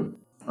 Oh, cool.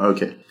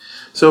 Okay.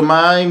 So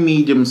my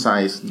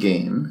medium-sized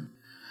game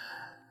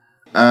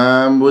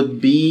would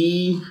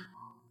be,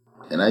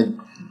 and I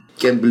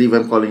can't believe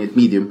I'm calling it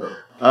medium,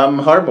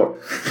 Harbor.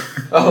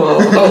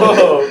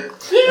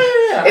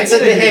 It's on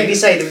the heavy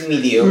side of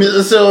medium.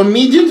 So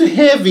medium to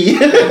heavy.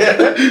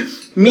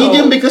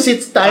 Medium because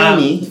it's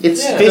tiny.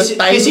 It's the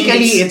tiny.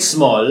 Physically, it's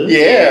small.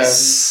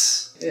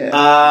 Yes. Yeah.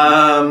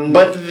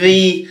 But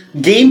the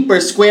game per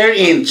square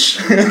inch.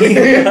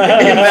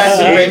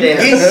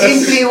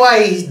 Gameplay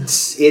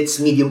wise, it's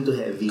medium to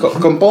heavy.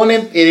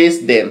 Component, it is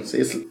dense.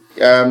 It's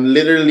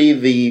literally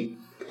the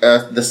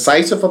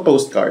size of a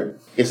postcard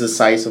is the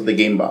size of the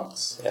game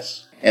box.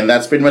 Yes. And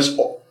that's pretty much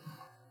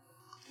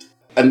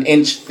an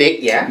inch thick,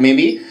 Yeah.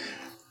 maybe,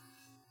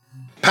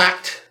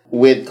 packed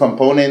with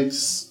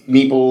components,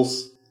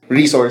 meeples,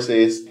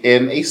 resources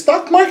in a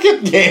stock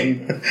market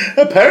game.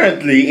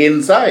 Apparently,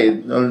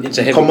 inside It's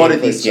a heavy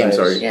commodities game game. for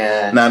Sorry, size.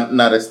 Yeah.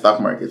 not a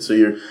stock market. So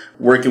you're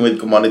working with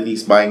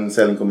commodities, buying and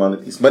selling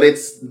commodities, but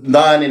it's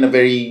done in a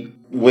very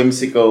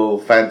whimsical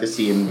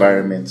fantasy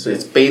environment. So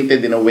it's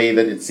painted in a way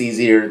that it's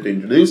easier to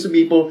introduce to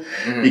people.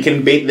 Mm-hmm. You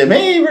can bait them.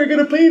 Hey, we're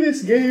gonna play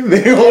this game.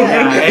 They don't.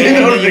 And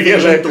then you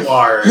get 2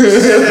 hours.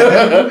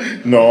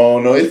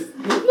 No, it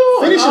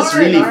finishes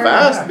really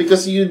fast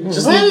because you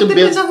just Well, need it to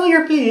depends build. on who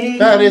you're playing.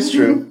 That is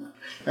true.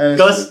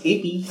 Because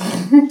AP.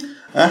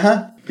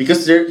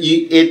 Because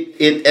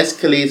it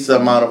escalates the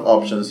amount of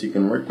options you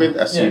can work with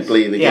as you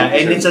play the game. Yeah,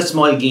 and it's a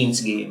small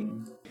gains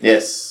game.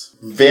 yes,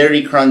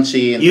 very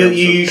crunchy. In You terms of-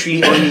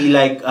 usually only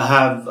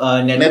have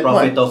a net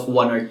profit of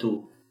 1 or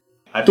 2.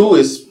 2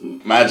 is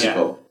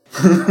magical.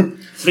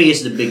 3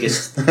 is the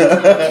biggest.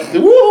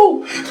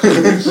 Woo!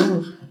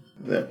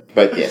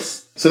 But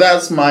yes, so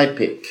that's my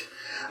pick.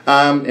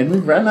 And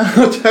we've run out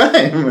of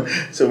time,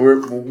 so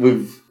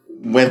we've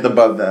went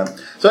above that.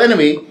 So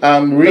anyway,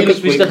 really Because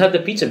we quick. still have the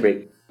pizza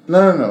break.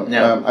 No.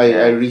 No.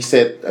 I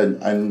reset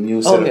a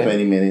new set of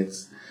 20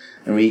 minutes.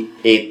 and we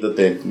ate the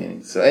 20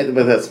 minutes. But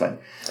that's fine.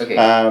 Okay.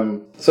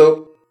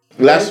 So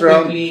last Very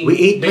round, quickly, We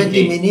ate big 20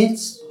 game.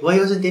 minutes? Why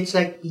wasn't it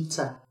like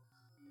pizza?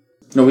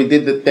 no, we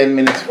did the 10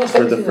 minutes What's for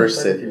the everything first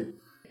on set. Friday?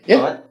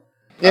 Yeah, What?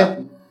 yeah.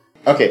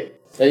 Okay.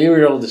 You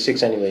rolled the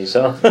 6 anyway,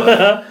 so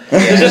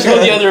let's just go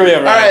the other way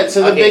around. All right.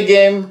 So the Okay. big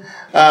game.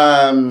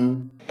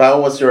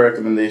 Pao, what's your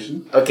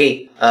recommendation?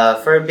 Okay,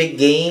 for a big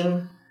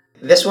game,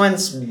 this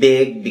one's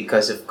big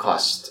because of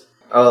cost.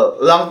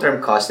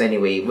 Long-term cost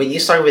anyway. When you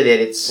start with it,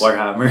 it's...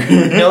 Warhammer.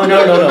 No,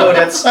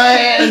 that's...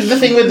 The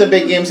thing with the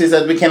big games is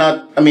that we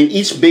cannot. I mean,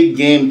 each big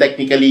game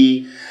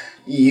technically,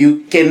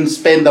 you can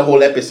spend the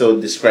whole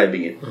episode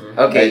describing it.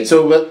 Okay. Right?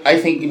 So I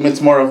think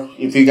it's more of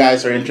if you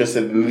guys are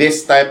interested in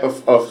this type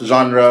of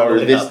genre or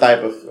Look it this up.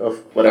 type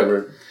of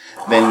whatever,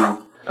 then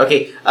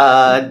Okay,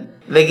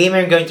 the game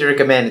I'm going to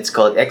recommend, it's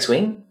called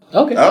X-Wing.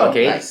 Okay.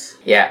 Okay. Nice.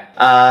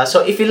 Yeah. So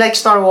if you like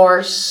Star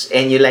Wars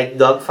and you like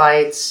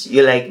dogfights,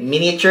 you like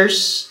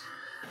miniatures,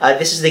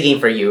 this is the game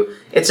for you.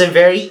 It's a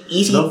very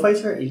easy...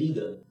 Dogfights are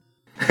illegal.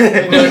 No,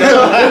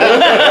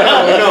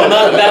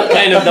 Not that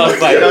kind of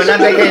dogfight. no, not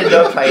that kind of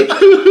dogfight.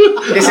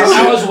 This is...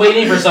 I was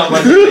waiting for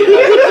someone to say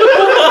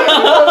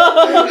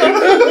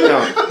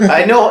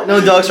that.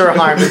 no dogs were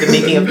harmed in the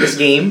making of this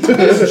game.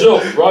 This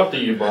joke brought to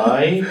you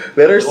by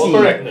Letter Full C.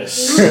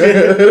 correctness.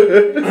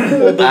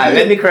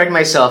 Let me correct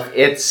myself.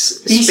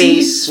 It's PC?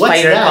 Space What's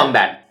Fighter that?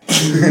 Combat.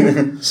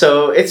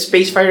 So it's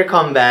Space Fighter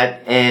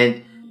Combat,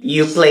 and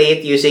you play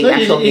it using No,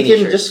 actual you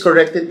miniatures. can just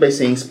correct it by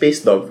saying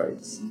space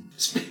dogfights.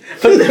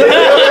 Oh,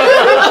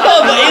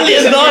 the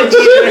alien dog!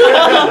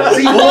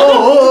 See,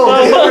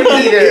 oh,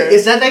 Either.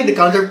 Is that like the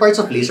counterparts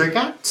of laser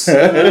cats?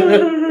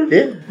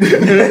 Yeah.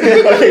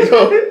 Okay,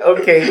 go.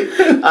 Okay.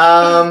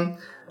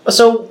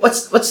 So what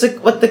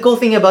the cool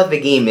thing about the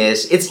game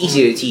is it's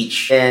easy to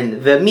teach,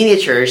 and the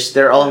miniatures,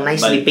 they're all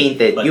nicely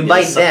painted. You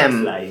buy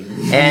them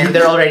and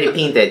they're already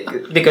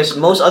painted, because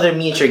most other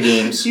miniature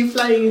games,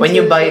 when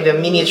you buy the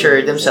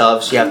miniature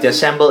themselves, you have to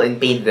assemble and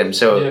paint them.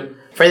 So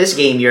Yep. for this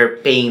game, you're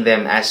paying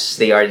them as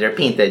they are. They're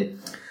painted.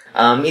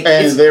 And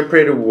It's, they're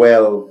pretty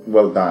well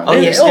done. Oh,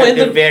 yes,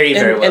 they're very,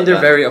 very well and they're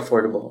done. very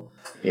affordable.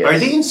 Yes. Are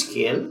they in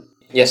scale?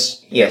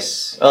 Yes.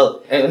 yes. Well,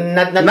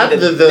 not Not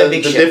the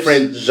big ships.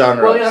 different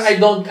genres.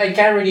 Well, I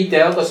can't really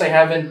tell because I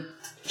haven't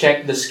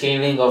checked the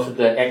scaling of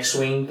the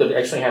X-Wing to the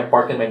X-Wing I have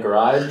parked in my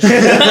garage.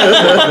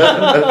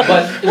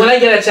 But when I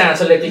get a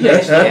chance, I'll let you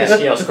guys know the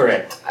scale's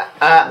correct.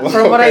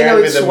 From what I know,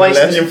 With it's the 1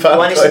 Millennium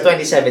Falcon. is to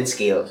 27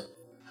 scale.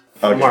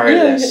 Okay. More or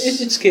Yeah,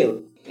 less. it's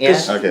scaled. Yeah.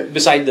 Okay.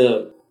 Beside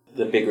the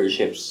bigger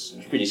ships,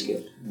 it's pretty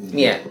scaled.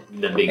 Yeah.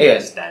 The big Yeah.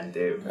 stand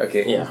there.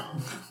 Okay. Yeah.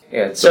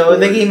 Yeah. So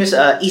the game is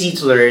easy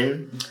to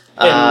learn.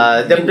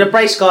 The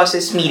price cost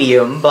is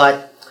medium,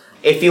 but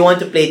if you want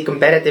to play it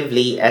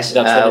competitively, as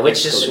That's what the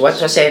which next is goal what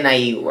is. Jose and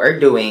I are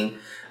doing,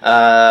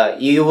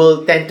 you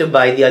will tend to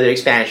buy the other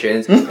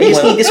expansions. I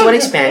just need this one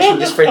expansion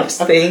just for this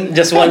thing.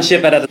 Just one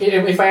ship at a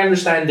time. If I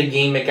understand the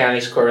game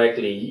mechanics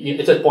correctly,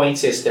 it's a point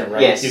system,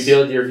 right? Yes. You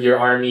build your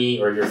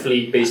army or your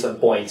fleet based on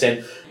points,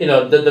 and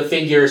the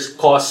figures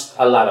cost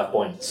a lot of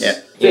points. Yeah.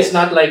 So it's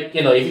not like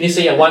if you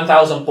say a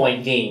 1,000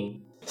 point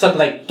game, it's not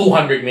like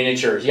 200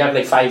 miniatures. You have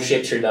like 5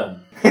 ships, you're done.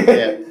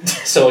 Yeah.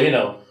 So it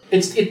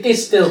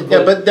is still good.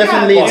 Yeah, but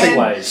definitely it's cost like-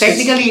 wise.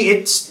 Technically,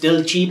 it's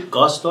still cheap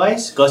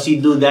cost-wise because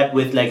you do that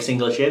with like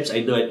single ships.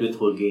 I do it with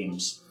full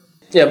games.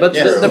 Yeah, but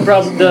Yeah. the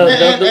problem,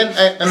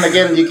 And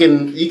again,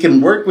 you can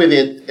work with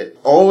it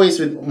always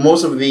with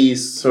most of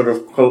these sort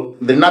of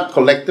they're not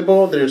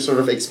collectible. They're sort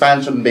of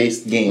expansion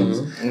based games.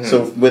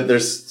 So with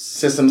there's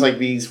systems like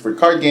these for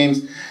card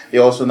games, they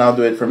also now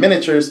do it for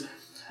miniatures.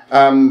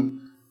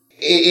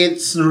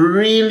 It's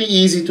really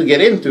easy to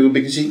get into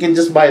because you can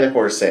just buy the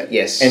core set.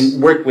 Yes.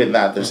 And work with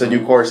that. There's a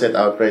new core set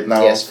out right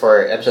now. Yes,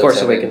 for episode Force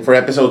 7. Awakens. For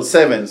episode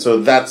 7. So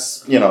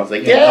that's it's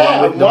like Yeah,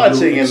 I'm with the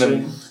watching blue and then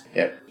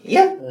X-wing.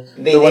 Yeah.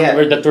 They, the one have,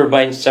 where the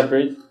turbines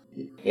separate.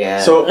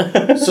 yeah.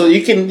 so you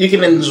can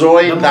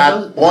enjoy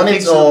that on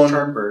its own,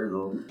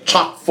 Though.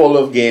 chock full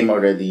of game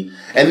already.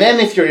 And then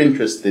if you're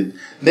interested,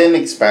 then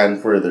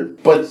expand further.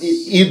 But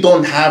you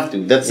don't have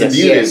to. That's the Yes.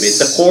 beauty Yes. of it.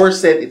 The core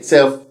set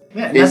itself.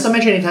 Yeah, not is- to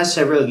mention it has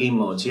several game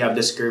modes. You have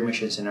the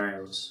skirmish and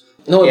scenarios.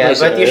 No, yeah, price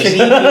but it is.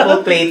 usually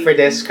people play it for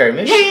the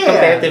skirmish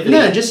competitively.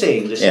 No, just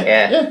saying. Just saying.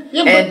 Yeah.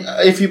 Yeah, And-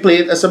 but if you play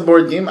it as a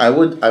board game, I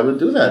would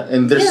do that.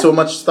 And there's so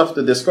much stuff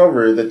to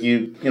discover that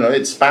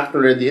it's packed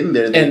already in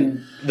there.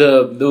 And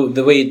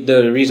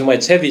the reason why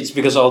it's heavy, it's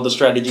because all the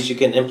strategies you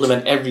can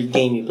implement every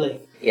game you play.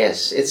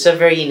 Yes, it's a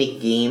very unique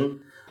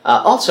game.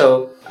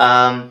 Also,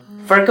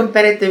 for a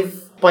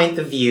competitive point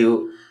of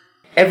view,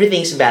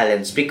 everything's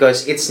balanced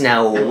because it's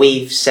now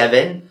Wave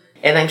 7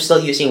 and I'm still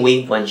using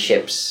Wave 1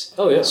 ships.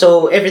 Oh yeah.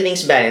 So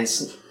everything's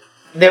balanced.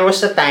 There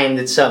was a time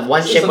that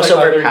one ship was like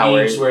other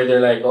overpowered. games where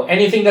they're like,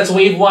 anything that's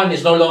wave 1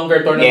 is no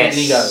longer tournament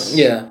Yes. legal.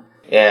 Yeah.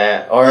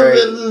 Yeah, Well,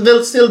 or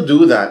they'll still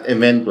do that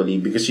eventually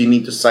because you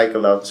need to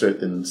cycle out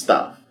certain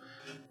stuff.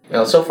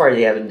 Well, so far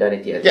they haven't done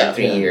it yet in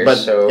 3 years. But,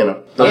 So you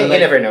know, you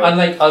never know.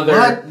 Unlike other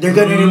What? They're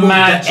gonna remove the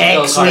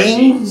magical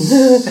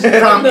X-Wings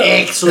from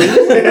X-Wing?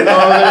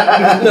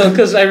 No,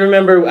 because I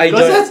remember I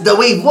Because joined. that's the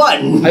wave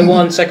 1. I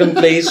won second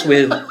place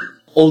with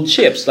old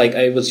ships. Like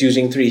I was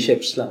using 3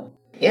 ships now.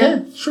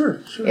 Yeah.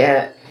 Sure.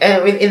 Yeah.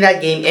 And in that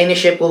game, any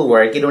ship will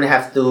work. You don't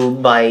have to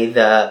buy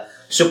the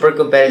super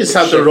competitive You just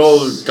have to ships.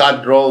 roll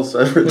God rolls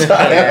every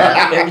time.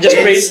 Yeah, just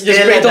pray still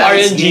to a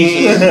dice RNG.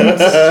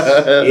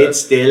 It's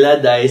still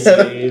a dice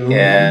game.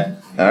 Yeah.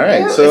 All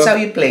right, Yeah, so that's how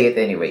you play it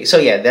anyway. So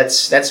yeah,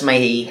 that's my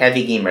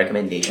heavy game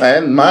recommendation.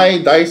 and my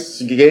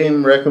dice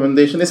game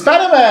recommendation is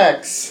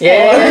Panamax.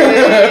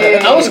 Yay!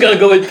 I was gonna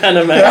go with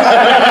Panama.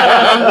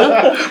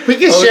 We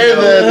can share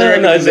the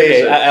No, it's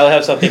okay. recommendation. I'll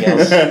have something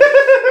else.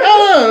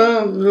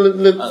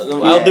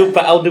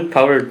 I'll do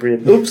Power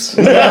Grid. Oops.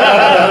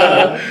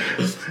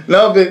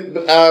 No, but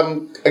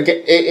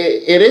again,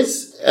 it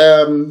is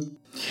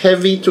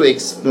heavy to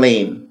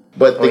explain.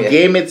 But the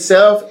game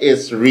itself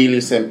is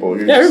really simple.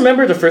 Yeah, I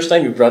remember the first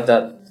time you brought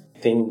that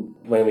thing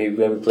when we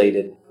played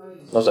it.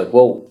 I was like,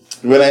 whoa.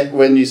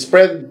 When you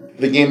spread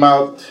the game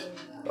out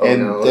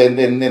and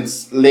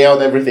lay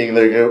out everything,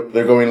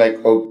 they're going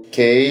like,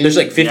 okay. There's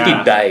like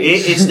 50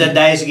 dice. It's the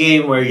dice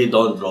game where you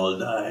don't roll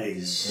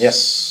dice.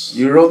 Yes.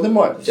 You rolled them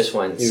once. Just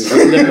once.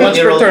 Once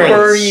per turn.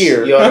 Per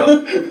year.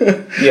 Euro.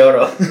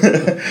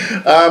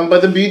 But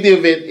the beauty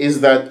of it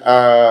is that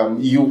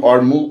you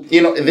are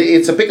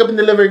it's a pick up and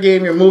deliver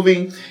game. You're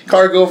moving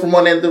cargo from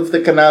one end of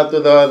the canal to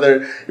the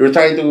other. You're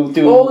trying to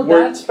Oh, work.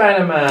 that's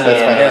Panama.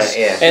 That's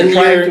Yeah.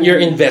 And you're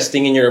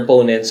investing in your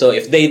opponent. So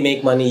if they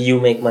make money, you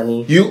make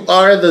money. You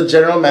are the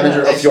general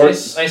manager of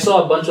yours. I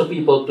saw a bunch of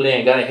people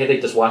playing. Got a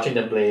headache just watching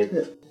them play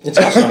it. It's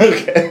awesome.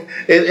 Okay,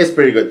 it's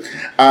pretty good.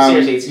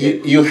 Seriously, it's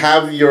good. You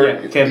have your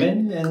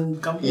Kevin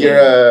and company.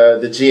 You're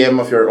the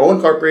GM of your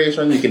own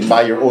corporation. You can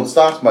buy your own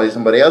stocks, buy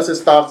somebody else's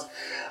stocks.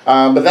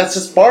 But that's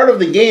just part of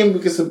the game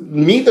because the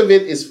meat of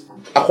it is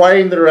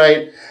acquiring the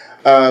right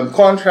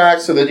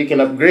contracts so that you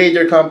can upgrade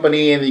your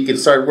company and you can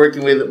start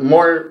working with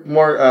more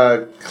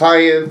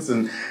clients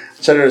and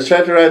et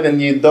cetera.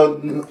 Then you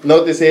don't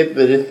notice it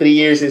that the 3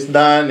 years is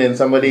done and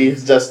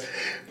somebody's just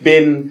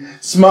been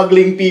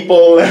smuggling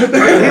people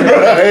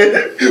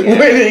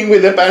winning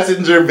with a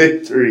passenger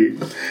victory.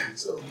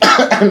 So,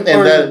 and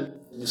Or then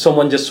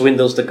someone just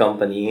swindles the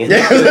company.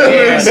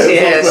 Yes.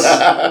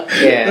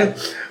 Yeah.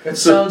 It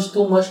sounds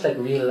too much like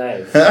real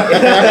life.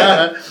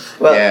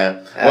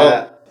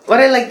 Well, what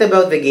I liked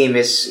about the game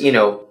is,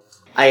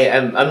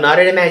 I'm not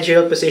in a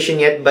managerial position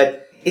yet,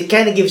 but it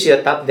kind of gives you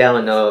a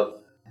top-down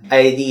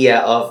idea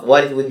of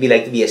what it would be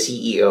like to be a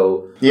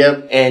CEO.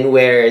 Yep. And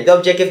where the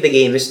objective of the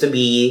game is to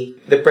be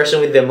the person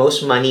with the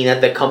most money,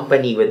 not the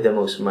company with the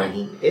most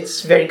money.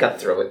 It's very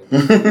cutthroat.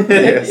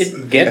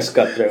 It gets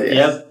cutthroat.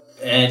 Yep.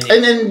 And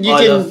then you all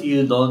can- of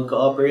you don't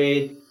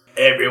cooperate,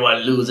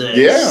 everyone loses.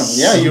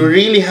 Yeah. You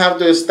really have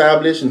to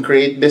establish and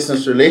create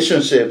business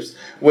relationships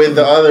with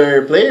the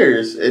other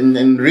players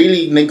and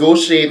really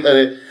negotiate.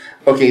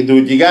 Okay,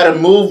 dude, you gotta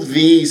move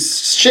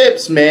these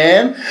ships,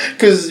 man,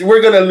 because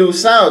we're gonna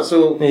lose out.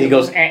 So And he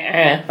goes,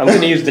 I'm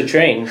gonna use the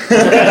train.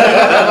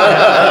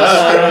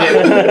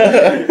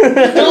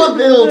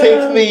 dude, it'll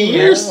take 3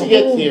 years to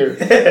get here.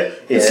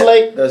 It's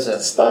like That's a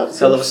stop.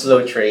 hell of a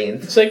slow train.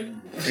 It's like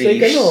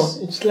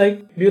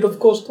Bureau of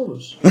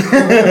Customs.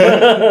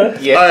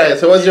 Yeah. All right.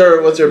 So what's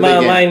your big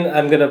game? Mine,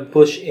 I'm gonna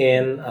push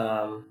in.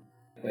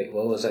 Wait,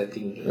 what was I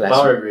thinking?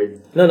 Power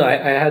Grid. No, I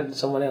had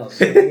someone else.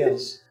 Something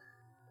else.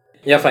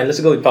 Yeah, fine. Let's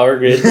go with Power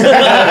Grid.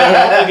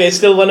 Okay,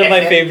 still one of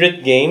my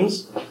favorite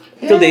games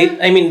to date.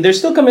 I mean, they're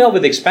still coming out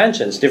with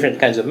expansions, different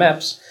kinds of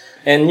maps,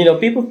 and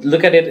people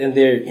look at it and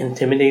they're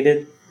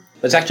intimidated.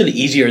 But it's actually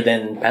easier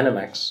than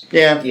Panamax.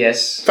 Yeah.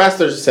 Yes.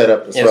 Faster to set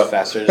up as It's well.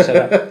 faster to set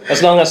up.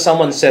 As long as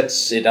someone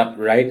sets it up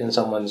right and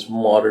someone's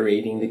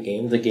moderating the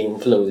game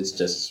flow is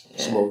just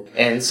smooth.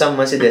 And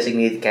someone's a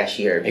designated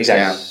cashier.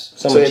 Exactly. Yeah.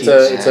 So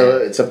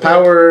Someone it's a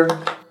power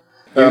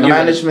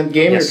management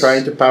game. Yes. You're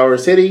trying to power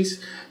cities.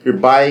 You're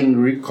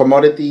buying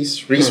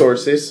commodities,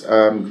 resources,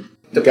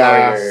 To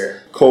gas,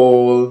 power-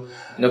 coal,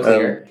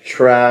 Nuclear.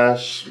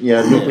 trash,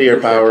 nuclear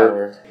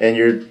power, and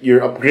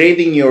you're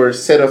upgrading your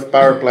set of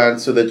power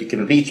plants so that you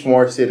can reach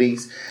more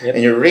cities, Yep.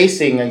 and you're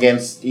racing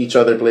against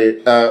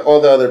all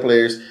the other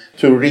players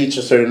to reach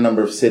a certain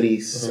number of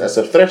cities as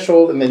a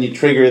threshold, and then you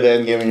trigger the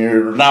end game, and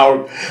you're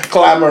now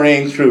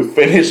clamoring to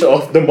finish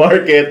off the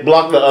market,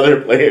 block the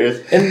other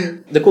players.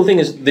 And the cool thing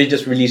is they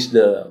just released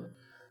the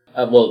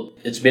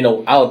it's been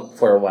out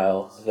for a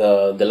while,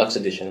 the deluxe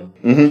edition,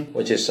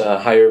 which is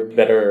higher,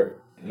 better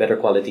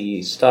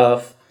quality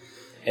stuff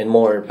and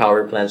more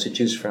power plants to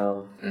choose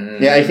from.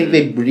 Yeah, I think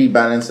they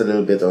rebalanced a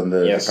little bit on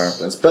the power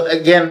plants. But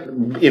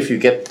again, if you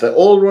get the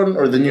old one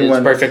or the new It's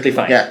one, perfectly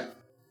fine. Yeah,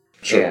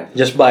 sure. Yeah.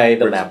 Just buy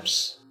the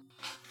maps.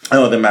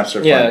 Oh, the maps are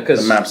fun. Yeah,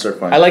 because the maps are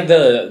fun. I like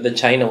the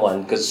China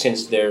one because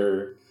since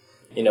they're,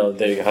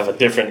 they have a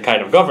different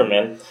kind of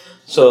government,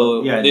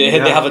 so Yeah, they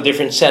have a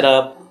different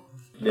setup.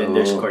 Then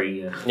there's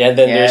Korea. Yeah,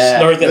 then there's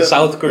North and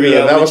South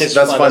Korea, that's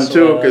fun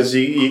too, because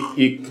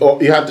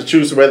you have to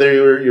choose whether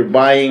you're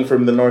buying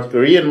from the North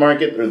Korean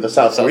market or the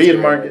South Korean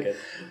market.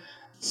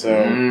 So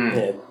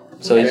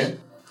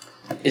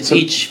it's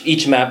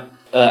each map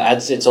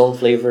adds its own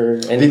flavor.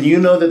 And did you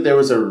know that there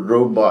was a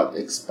robot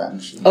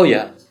expansion? Oh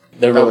yeah,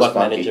 the That robot was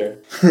funky. manager.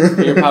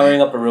 You're powering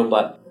up a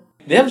robot.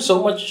 They have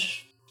so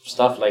much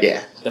stuff like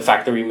the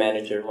factory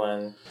manager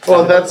one.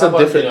 Well, that's a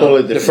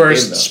totally different The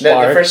first game,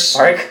 Spark, The first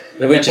Spark.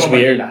 which is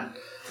weird.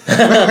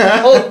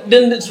 Oh,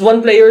 then it's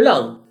one player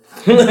lang.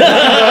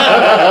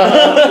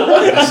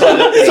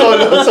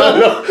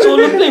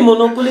 Solo play,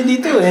 Monopoly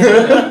dito eh.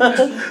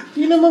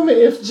 Hindi naman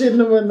may FG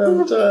naman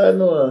sa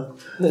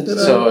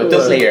So,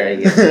 two-player, I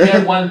guess. We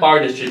have one power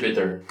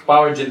distributor.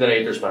 Power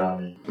generators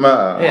marami.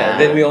 Yeah,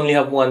 then we only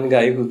have one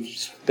guy who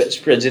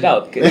spreads it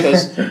out.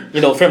 Because,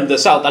 from the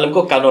south, alam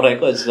ko,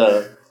 Kanoreco is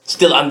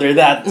still under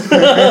that.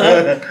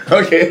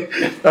 Okay,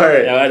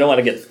 alright. I don't want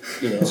to get,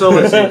 So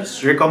what's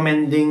this?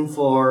 Recommending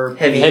for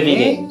Heavy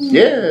games?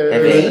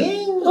 Yeah.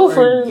 Oh,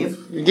 for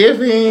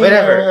Giving.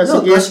 Whatever.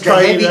 No, because the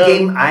try heavy it out.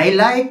 game I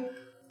like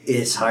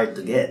is hard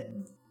to get.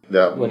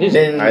 Yeah. What is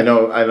it? I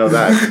know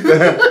that.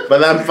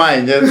 But I'm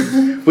fine.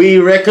 We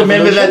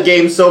recommended that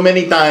game so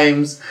many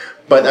times,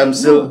 but I'm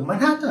still...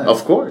 Manhattan.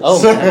 Of course.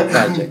 Oh,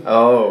 Project.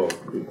 Oh.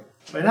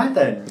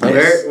 Manhattan.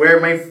 Nice. Where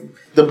my...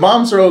 The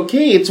bombs are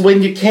okay. It's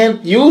when you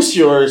can't use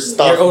your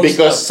stuff Your own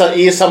because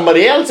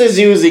somebody else is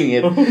using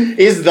it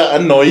is the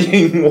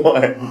annoying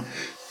one.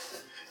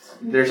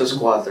 There's a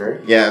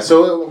squatter. Yeah,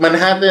 so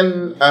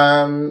Manhattan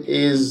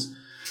is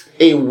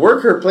a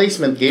worker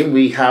placement game.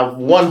 We have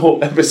one whole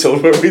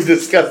episode where we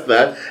discussed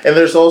that, and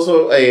there's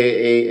also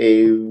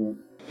an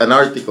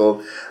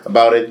article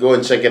about it. Go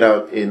and check it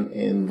out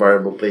in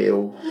VariablePlay.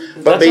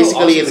 But That's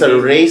basically, how it's awesome a the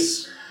game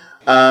race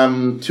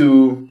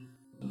to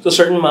a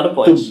certain amount of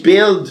points.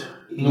 build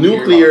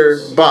nuclear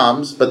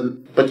bombs,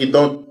 but you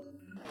don't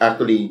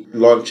actually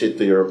launch it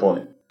to your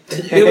opponent.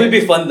 It would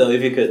be fun though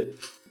if you could.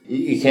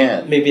 You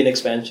can't. Maybe an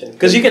expansion.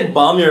 Because you can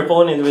bomb your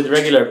opponent with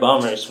regular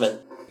bombers,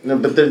 but... No,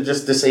 but they're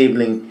just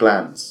disabling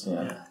plants.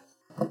 Yeah.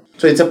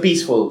 So it's a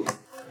peaceful.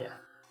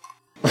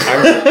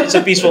 It's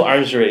a peaceful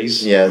arms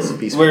race. Yeah, it's a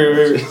peaceful.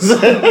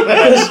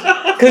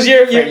 Because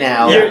you're For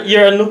now.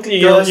 you're a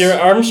nuclear you're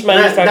arms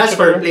manufacturer. That's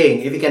for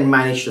playing. If you can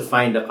manage to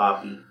find a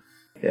copy.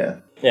 Yeah.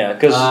 Yeah,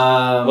 because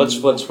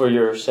what's for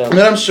yourself?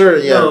 But I'm sure.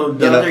 Yeah. No,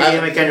 the other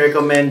game I can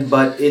recommend,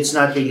 but it's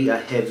not really a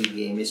heavy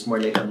game. It's more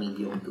like a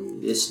medium too.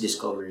 It's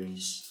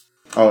Discoveries.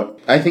 Oh,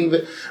 I think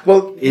that.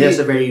 Well, It has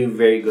a very,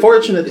 very good.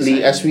 fortunately,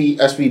 design. as we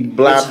It's hard to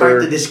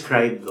blabber.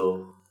 describe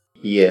though,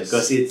 Yes.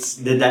 because it's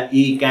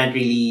you can't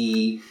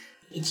really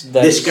It's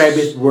describe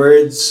it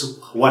words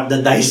what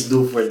the dice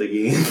do for the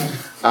game.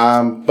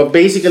 But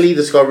basically,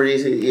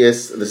 Discoveries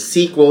is the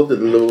sequel to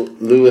the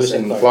Lewis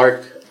and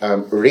Clark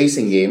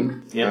racing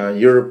game. Yep.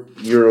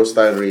 Euro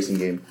style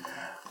racing game.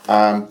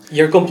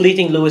 You're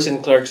completing Lewis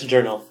and Clark's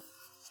journal.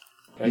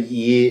 Right?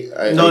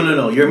 Yeah.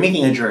 No. You're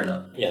making a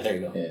journal Yeah, there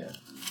you go. Yeah.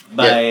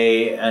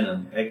 by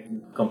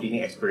completing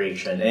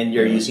exploration, and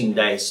you're using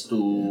dice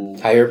to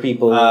Hire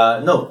people.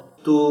 no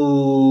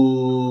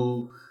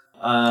to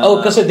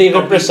because they complete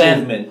represent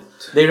movement.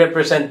 they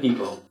represent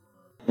people.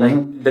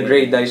 Like the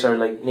gray dice are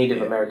like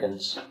Native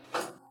Americans.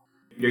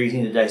 You're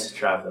using the dice to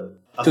travel.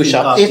 A To few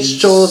shop. It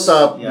copies. shows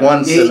up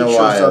once It in a shows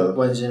while. up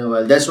once in a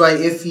while. That's why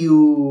if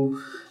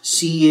you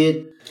see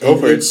it Go and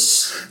for it.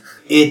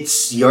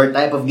 it's your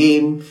type of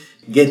game,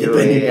 get it Do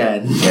when you it.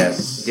 can.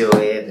 Yes. Do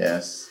it.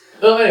 Yes.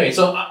 Oh, anyway,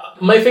 so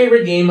my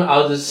favorite game,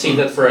 I'll just save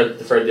that for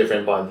a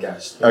different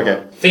podcast. Okay.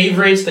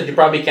 Favorites that you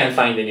probably can't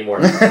find anymore.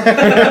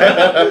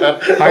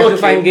 Hard to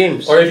find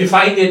games. Or if you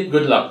find it,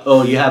 good luck.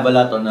 Oh, you have a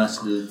lot on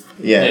us, dude.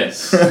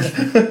 Yes.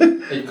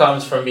 It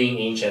comes from being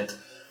ancient.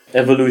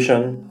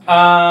 Evolution.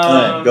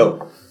 Alright,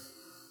 go.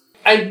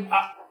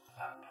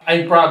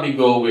 I'd probably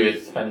go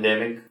with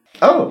Pandemic.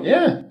 Oh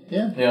yeah.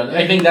 Yeah. You know,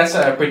 I think that's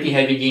a pretty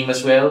heavy game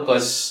as well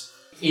because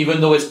even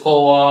though it's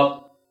co-op,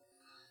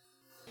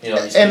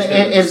 And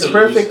it's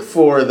perfect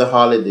for the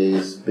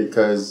holidays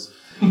because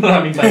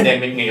Maraming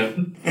pandemic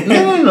ngayon.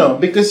 no,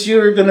 because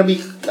you're gonna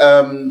be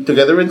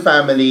together with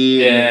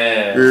family.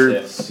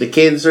 Yes. The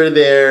kids are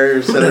there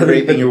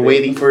celebrating. You're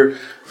waiting for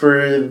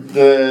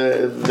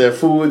the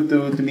food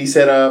to be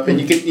set up,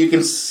 and you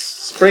can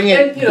spring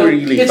it And,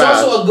 really it's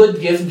fast. also a good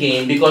gift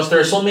game because there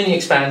are so many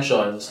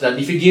expansions that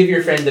if you give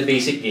your friend the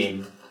basic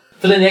game,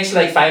 for the next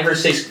 5 or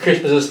 6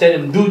 Christmases, tell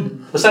him,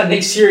 dude, basta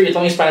next year,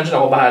 itong expansion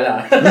ako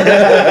bahala.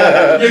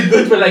 You're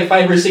good for 5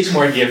 or 6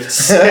 more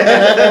gifts.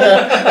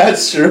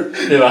 That's true.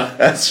 Diba?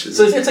 That's true.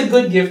 So it's a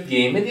good gift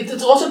game.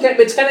 It's also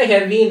it's kind of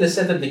heavy in the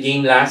sense that the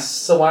game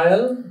lasts a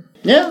while,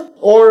 Yeah,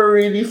 or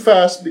really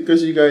fast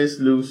because you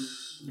guys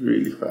lose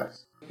really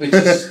fast. which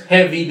is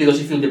heavy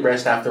because you feel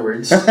depressed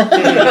afterwards.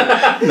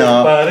 No,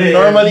 Pare.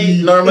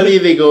 normally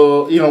they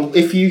go.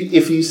 If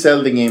you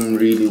sell the game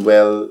really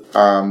well,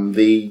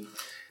 they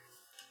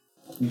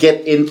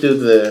get into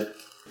the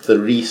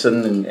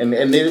reason and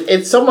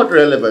it's somewhat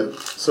relevant.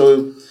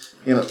 So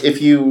if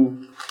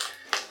you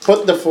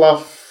put the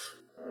fluff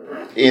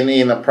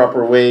in a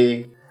proper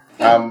way,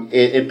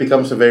 it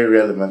becomes a very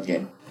relevant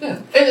game. Yeah,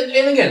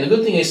 and again, the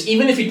good thing is,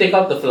 even if you take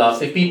out the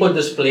fluff, if people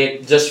just play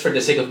it just for the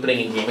sake of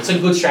playing a game, it's a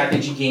good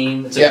strategy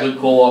game, it's a good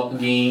co-op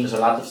game, there's a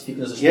lot of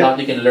lot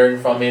you can learn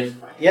from it.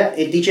 Yeah,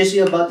 it teaches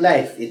you about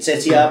life. It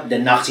sets you up,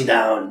 then knocks you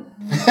down.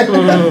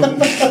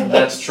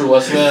 That's true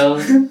as well.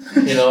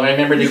 You know, I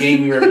remember the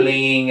game we were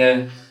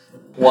playing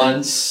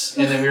once,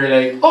 and then we were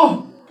like,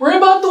 oh, we're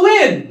about to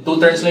win! 2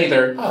 turns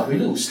later, we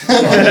lose.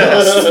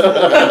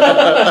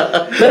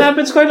 That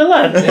happens quite a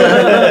lot.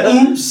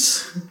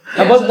 Oops!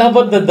 How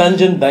about the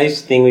dungeon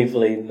dice thing we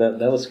played?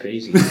 That was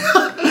crazy.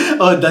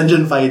 Oh,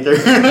 Dungeon Fighter.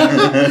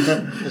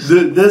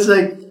 Dude, that's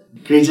like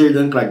crazier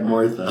than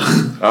Cragmortha.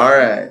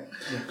 Alright.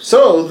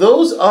 So,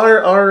 those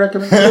are our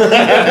recommendations.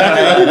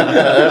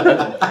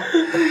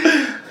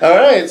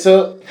 Alright,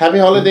 so happy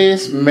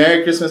holidays.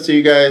 Merry Christmas to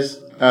you guys.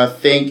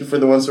 Thank you for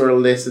the ones who are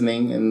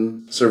listening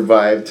and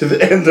survived to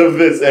the end of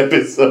this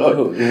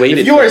episode.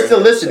 If you are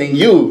still listening,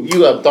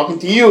 I'm talking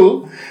to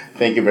you.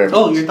 Thank you very much.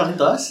 Oh, you're talking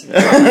to us?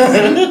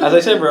 As I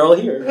said, we're all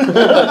here.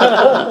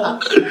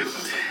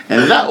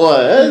 And that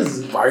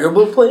was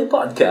Variable Play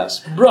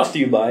Podcast, brought to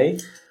you by...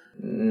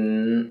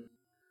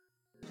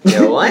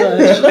 What?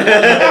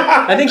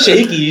 I think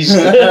Shakey's.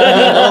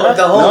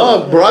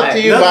 No, brought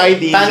to you by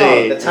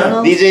DJ. The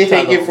tunnel. DJ,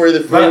 thank you for the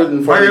food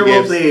and for the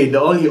gifts. VariablePlay,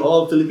 the only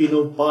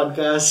all-Filipino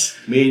podcast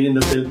made in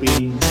the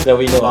Philippines. That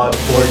we know. About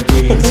board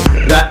games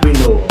that we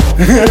know of.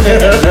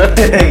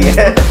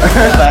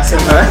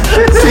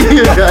 See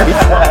you guys.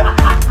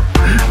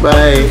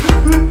 Bye.